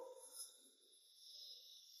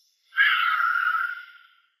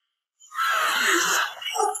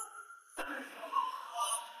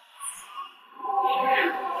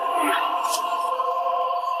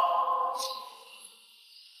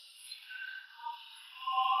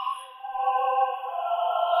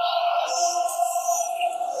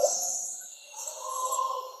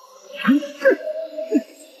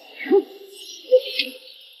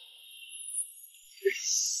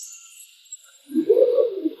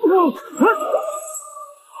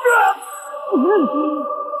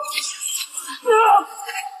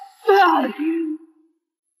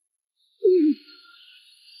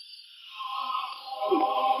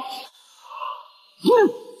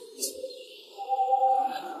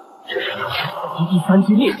这是第三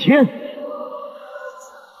级裂天。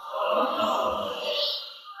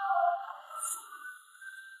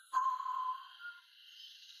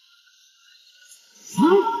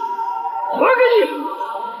还给你！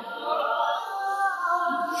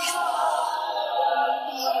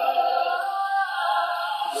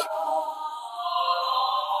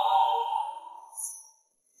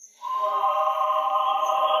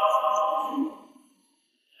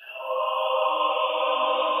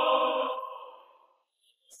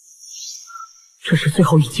这是最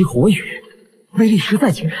后一击火雨，威力实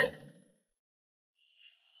在惊人。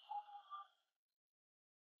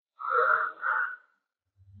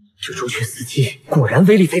这朱雀四击果然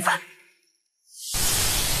威力非凡。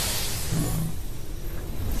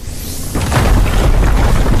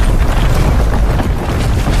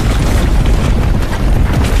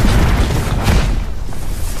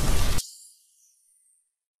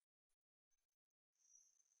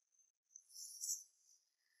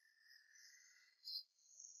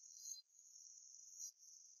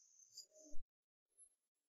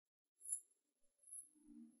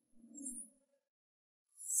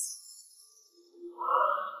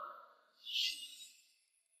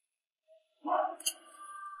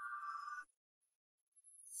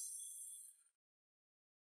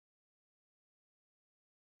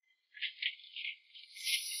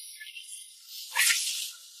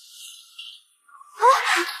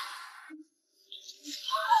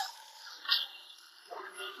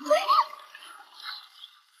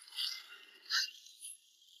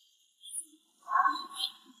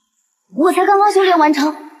我才刚刚修炼完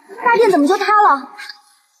成，大殿怎么就塌了？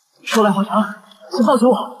说来话长，请放手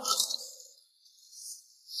我。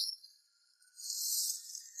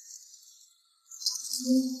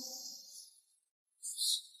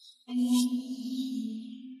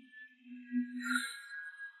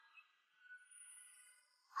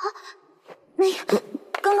那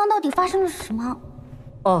刚刚到底发生了什么？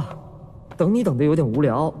等你等的有点无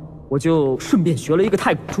聊，我就顺便学了一个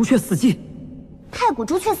太古朱雀四击。太古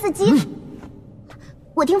朱雀4击。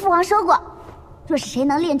我听父皇说过，若是谁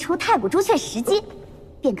能练出太古朱雀10击，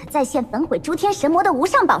便可再现焚毁诸天神魔的无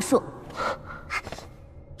上宝术。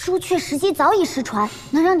朱雀10击早已失传，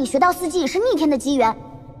能让你学到4击也是逆天的机缘。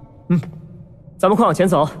咱们快往前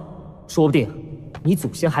走，说不定你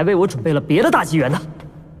祖先还为我准备了别的大机缘呢。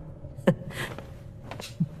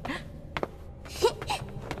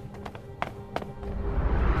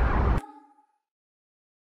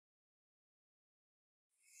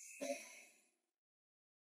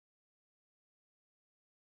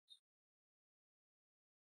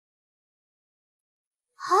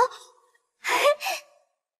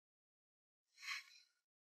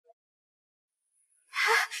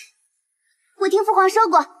我听父皇说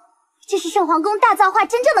过，这是圣皇宫大造化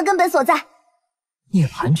真正的根本所在。涅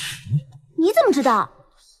槃池，你怎么知道？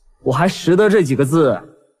我还识得这几个字。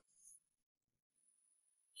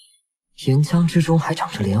岩浆之中还长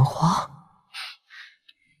着莲花，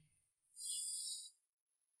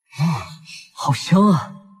好香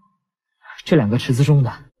啊！这2个池子中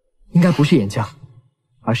的，应该不是岩浆，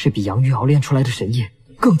而是比阳玉熬炼出来的神液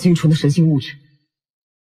更精纯的神性物质。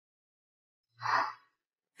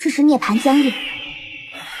这是涅槃浆液，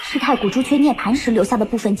是太古朱雀涅槃时留下的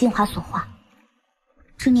部分精华所化。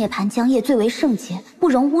这涅槃浆液最为圣洁，不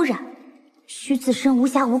容污染，需自身无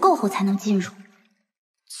瑕无垢后才能进入，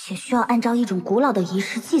且需要按照一种古老的仪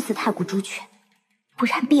式祭祀太古朱雀，不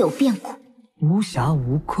然必有变故。无瑕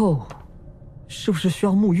无垢，是不是需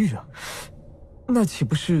要沐浴啊？那岂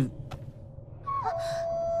不是……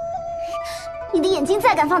你的眼睛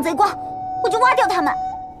再敢放贼光，我就挖掉它们！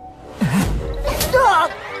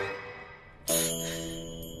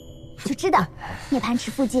就知道涅槃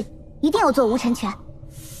池附近一定有座无尘泉。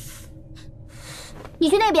你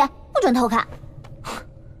去那边，不准偷看。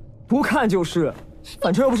不看就是，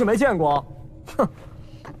反正又不是没见过。哼。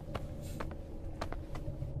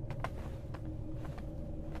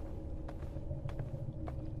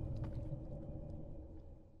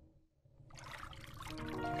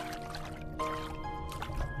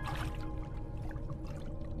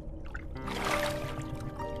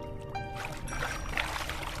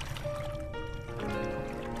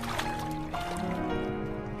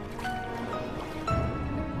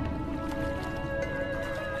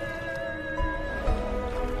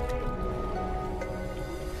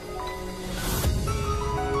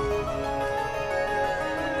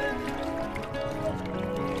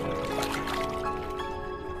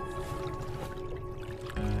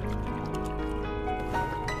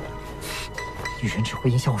女人只会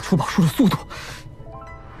影响我出宝术的速度。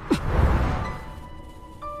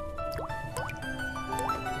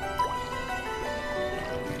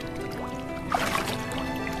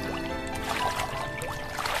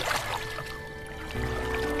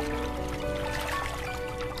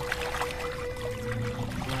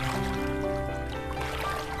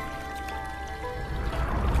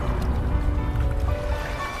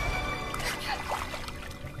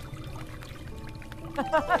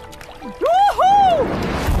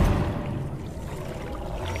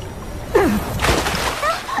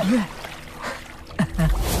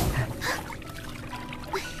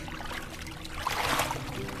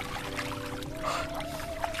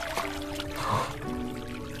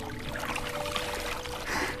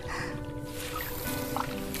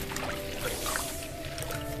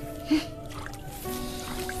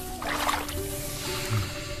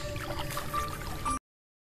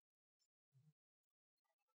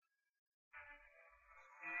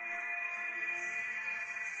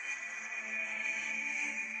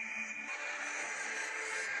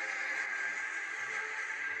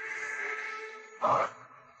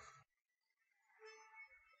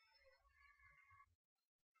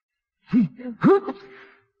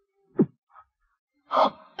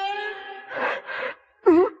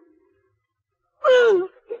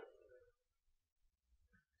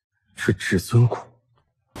这至尊骨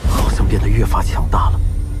好像变得越发强大了。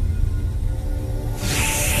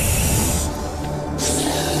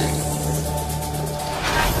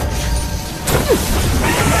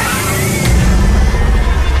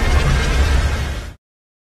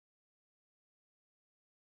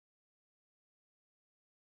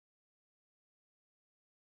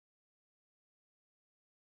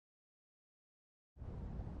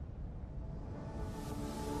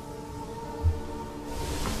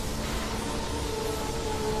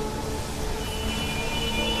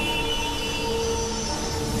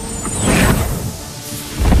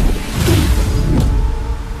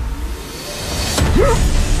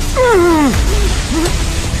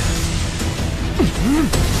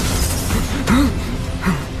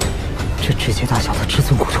这指节大小的至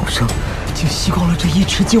尊骨重生，竟吸光了这一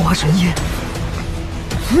池精华神液。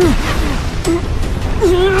怎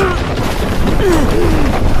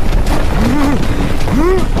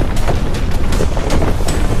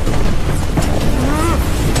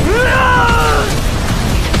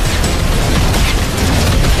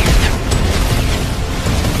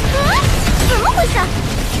么回事？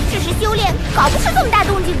只是修炼，搞不出这么大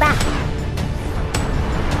动静吧？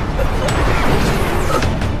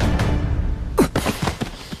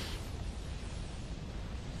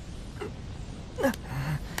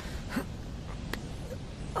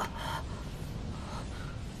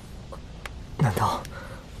难道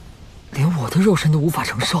连我的肉身都无法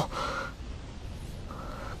承受？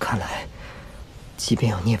看来，即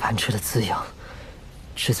便有涅槃之的滋养，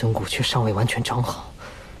至尊骨却尚未完全长好，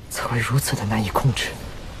才会如此的难以控制。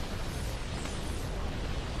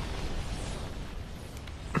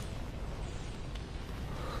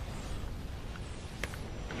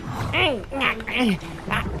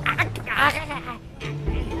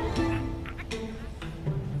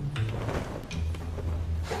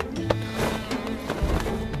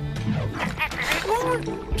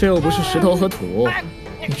这又不是石头和土，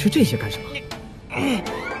你吃这些干什么？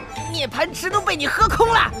涅槃池都被你喝空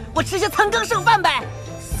了，我吃些残羹剩饭呗。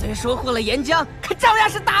虽收获了岩浆，可照样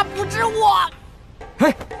是大补之物。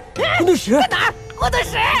哎，混沌石在哪儿？混沌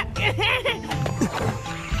石！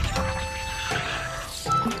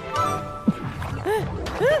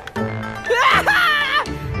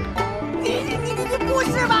你不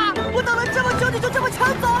是吧？我等了这么久，你就这么抢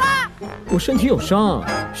走了？我身体有伤，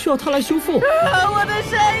需要他来修复。我的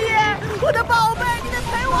神爷，我的宝贝，你得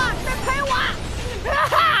陪我，得陪我！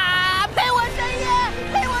陪我神爷，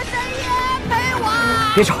陪我神爷，陪我！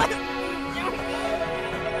别吵，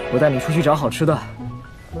我带你出去找好吃的。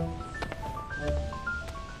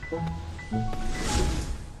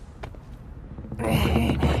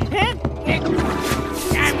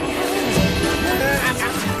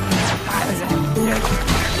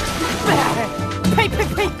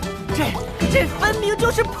呸！这分明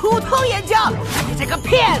就是普通岩浆！你这个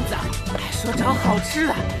骗子！说找好吃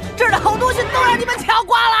的，这儿的好东西都让你们抢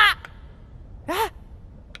光了！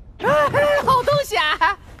好东西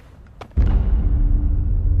啊！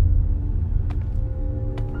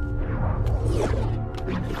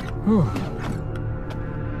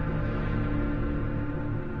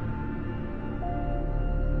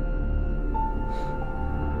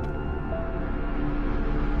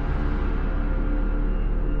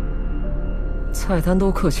菜单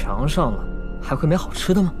都刻墙上了，还会没好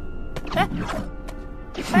吃的吗？等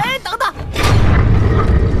等！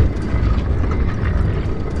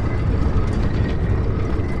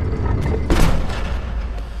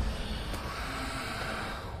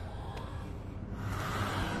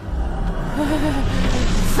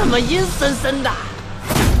怎么阴森森的？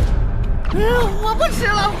我不吃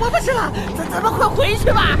了！咱们快回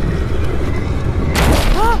去吧！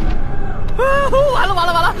完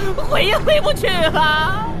了，回也回不去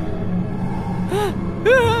了。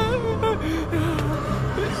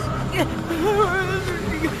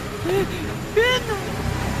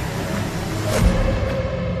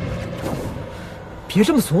别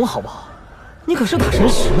这么怂好不好？你可是打神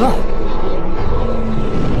石啊！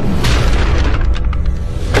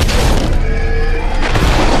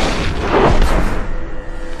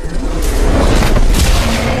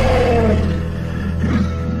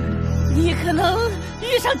你可能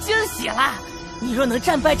遇上惊喜了。你若能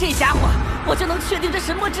战败这家伙，我就能确定这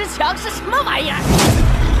神魔之墙是什么玩意儿。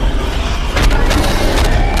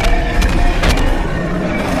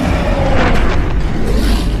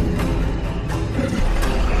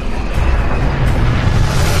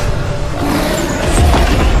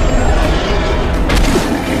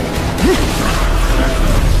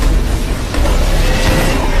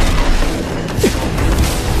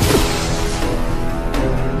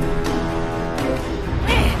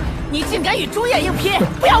与朱燕硬拼，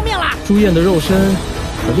不要命了！朱燕的肉身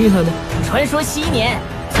可厉害吗？传说昔年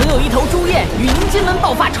曾有一头朱燕与宁金门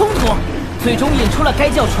爆发冲突，最终引出了该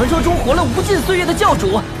教传说中活了无尽岁月的教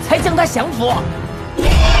主，才将他降服。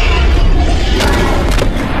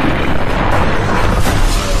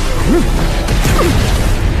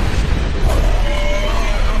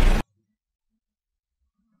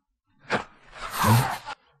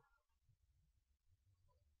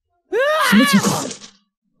什么情况？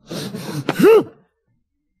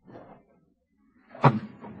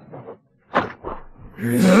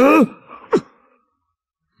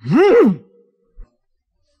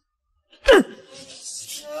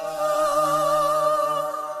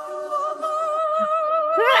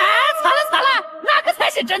惨了，哪个才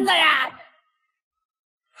是真的呀？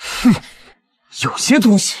哼，有些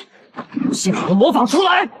东西幸好能模仿出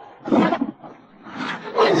来。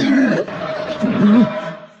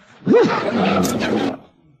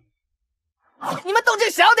你们动静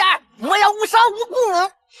小点，我要无伤无辜。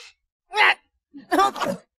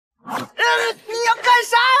你要干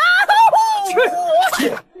啥啊？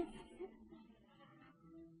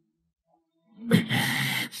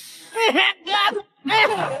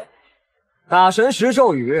打神石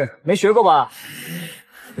咒语没学过吧？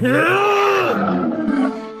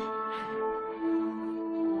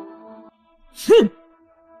哼！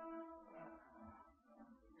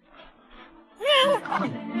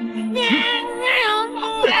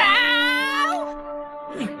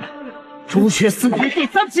朱雀四局第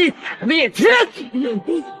3期猎天。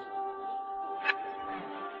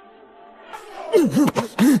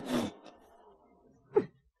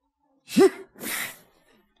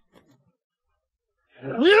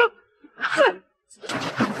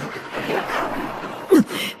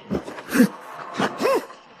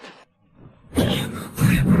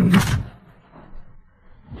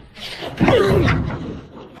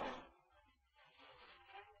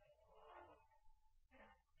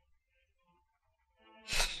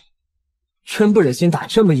真不忍心打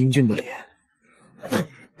这么英俊的脸。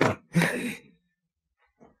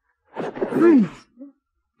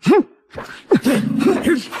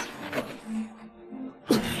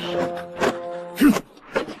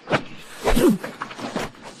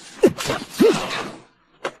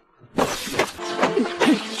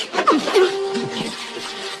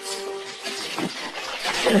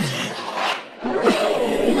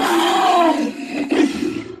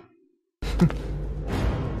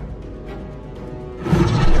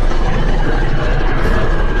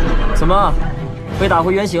怎么，被打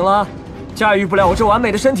回原形了？驾驭不了我这完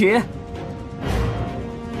美的身体？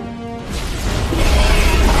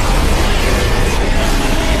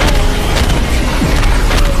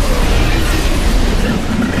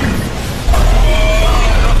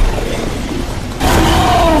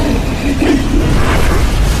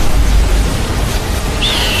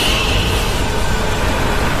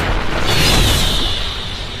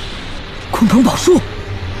鲲鹏宝术，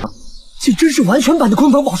竟真是完全版的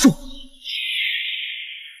鲲鹏宝术！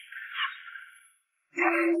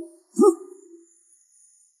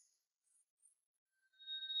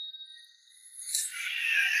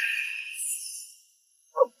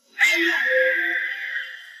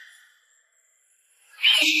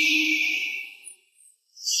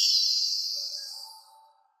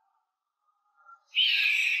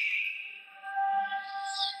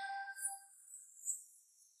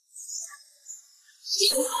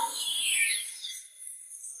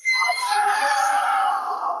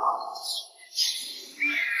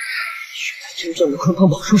真正的鲲鹏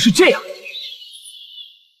宝术是这样的。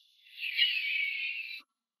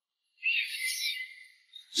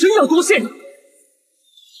真要多谢你！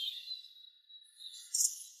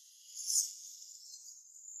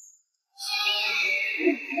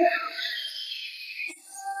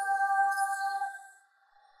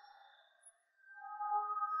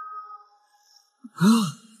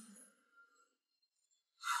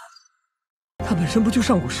他本身不就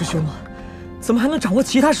上古师兄吗？怎么还能掌握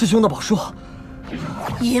其他师兄的宝术？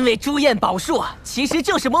因为朱焰宝术其实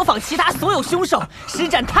就是模仿其他所有凶兽，施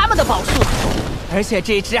展他们的宝术，而且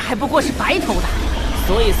这只还不过是白头的，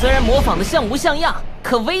所以虽然模仿的像模像样，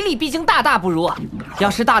可威力毕竟大大不如。要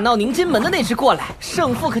是大闹凝金门的那只过来，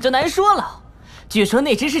胜负可就难说了。据说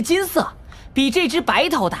那只是金色，比这只白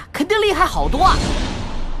头的肯定厉害好多啊！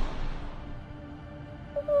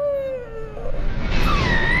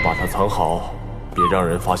把它藏好，别让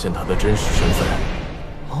人发现它的真实身份。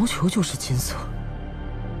毛球就是金色。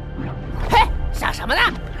嘿，想什么呢？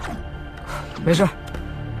没事，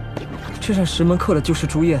这扇石门刻的就是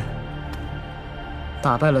朱焰，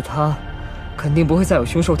打败了他，肯定不会再有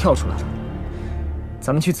凶兽跳出来了。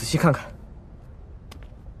咱们去仔细看看。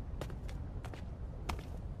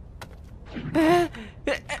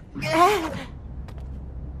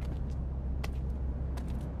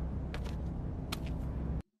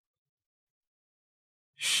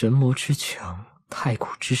神魔之强，太古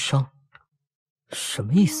之伤，什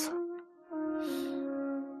么意思？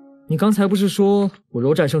你刚才不是说我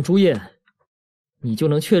若战胜朱焰，你就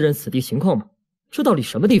能确认此地情况吗？这到底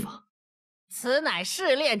什么地方？此乃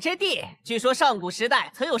试炼之地，据说上古时代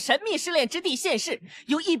曾有神秘试炼之地现世，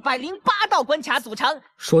由108道关卡组成。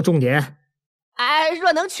说重点。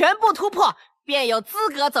若能全部突破，便有资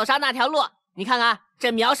格走上那条路。你看看，这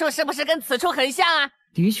描述是不是跟此处很像啊？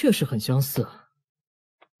的确是很相似。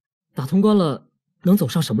打通关了，能走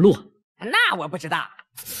上什么路？那我不知道。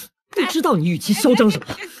不知道你语气嚣张什么？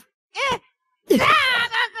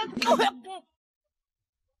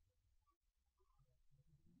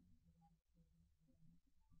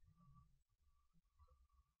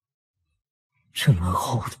这蛮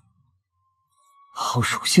厚的，好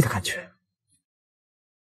熟悉的感觉。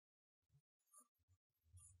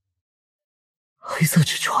黑色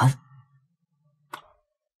纸船。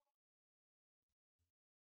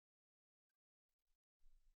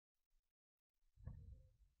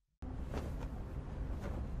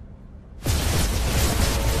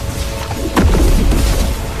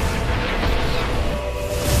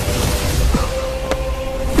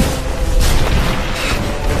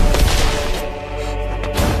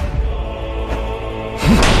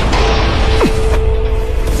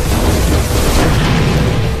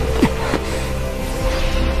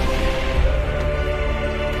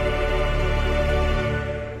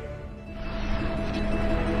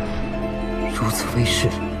如此威势，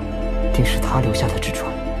定是他留下的纸船。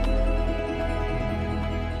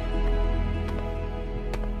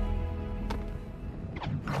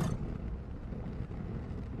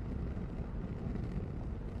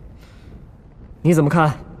你怎么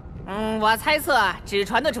看？我猜测纸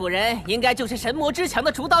船的主人应该就是神魔之墙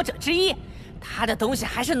的主导者之一。他的东西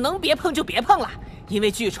还是能别碰就别碰了，因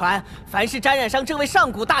为据传，凡是沾染上这位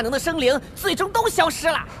上古大能的生灵，最终都消失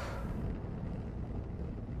了。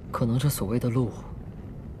可能这所谓的路，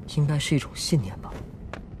应该是一种信念吧。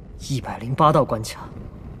108道关卡，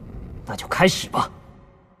那就开始吧。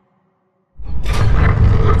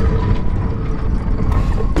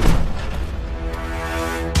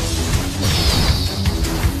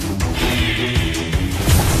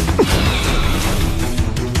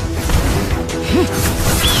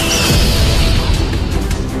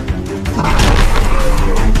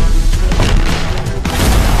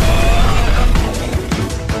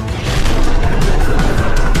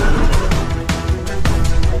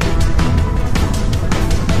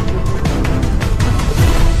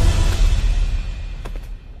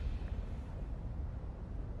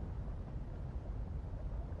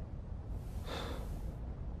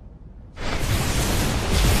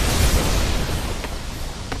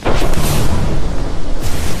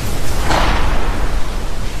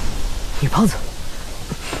女胖子，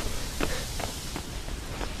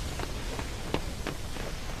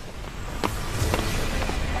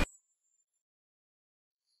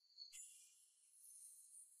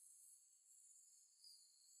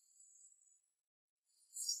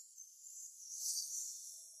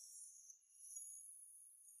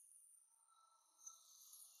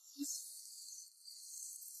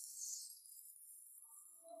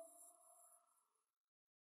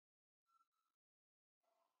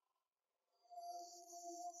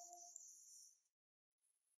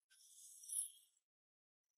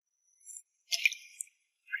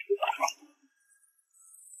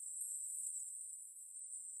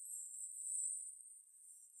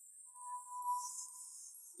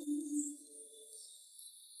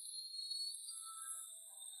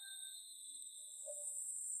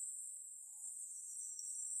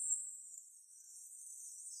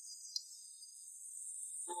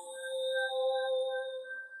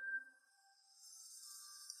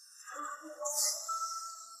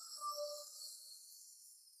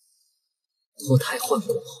脱胎换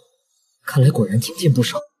骨，看来果然精进不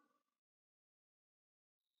少。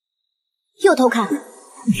又偷看？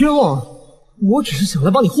冤枉！我只是想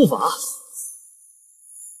来帮你护法。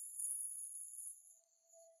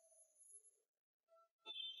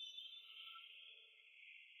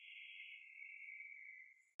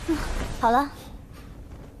好了。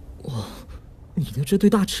哇，你的这对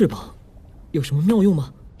大翅膀有什么妙用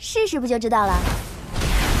吗？试试不就知道了。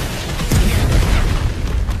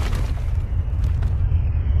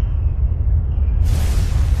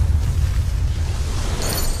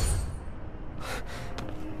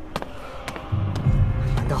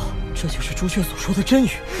难道这就是朱雀所说的真语？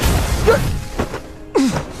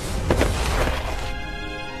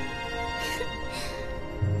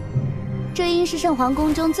这应是圣皇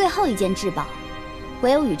宫中最后一件至宝，唯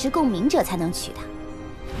有与之共鸣者才能取它。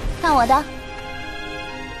看我的！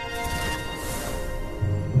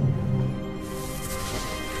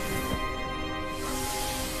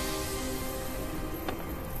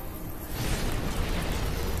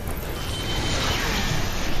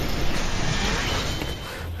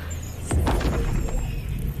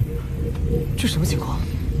这什么情况？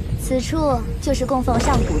此处就是供奉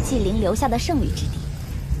上古祭灵留下的圣域之地。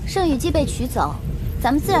圣域姬被取走，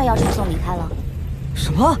咱们自然要传送离开了。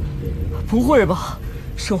什么？不会吧？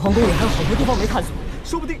圣皇宫里还有好多地方没探索，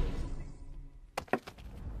说不定……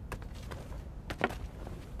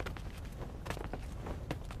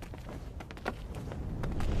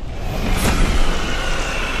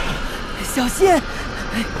小心！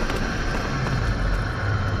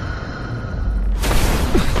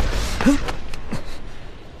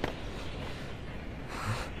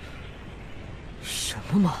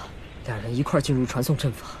人一块进入传送阵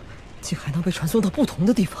法，竟还能被传送到不同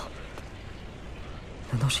的地方。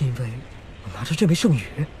难道是因为我拿着这枚圣羽？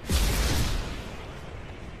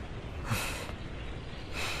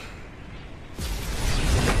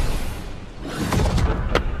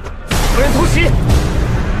有人突袭！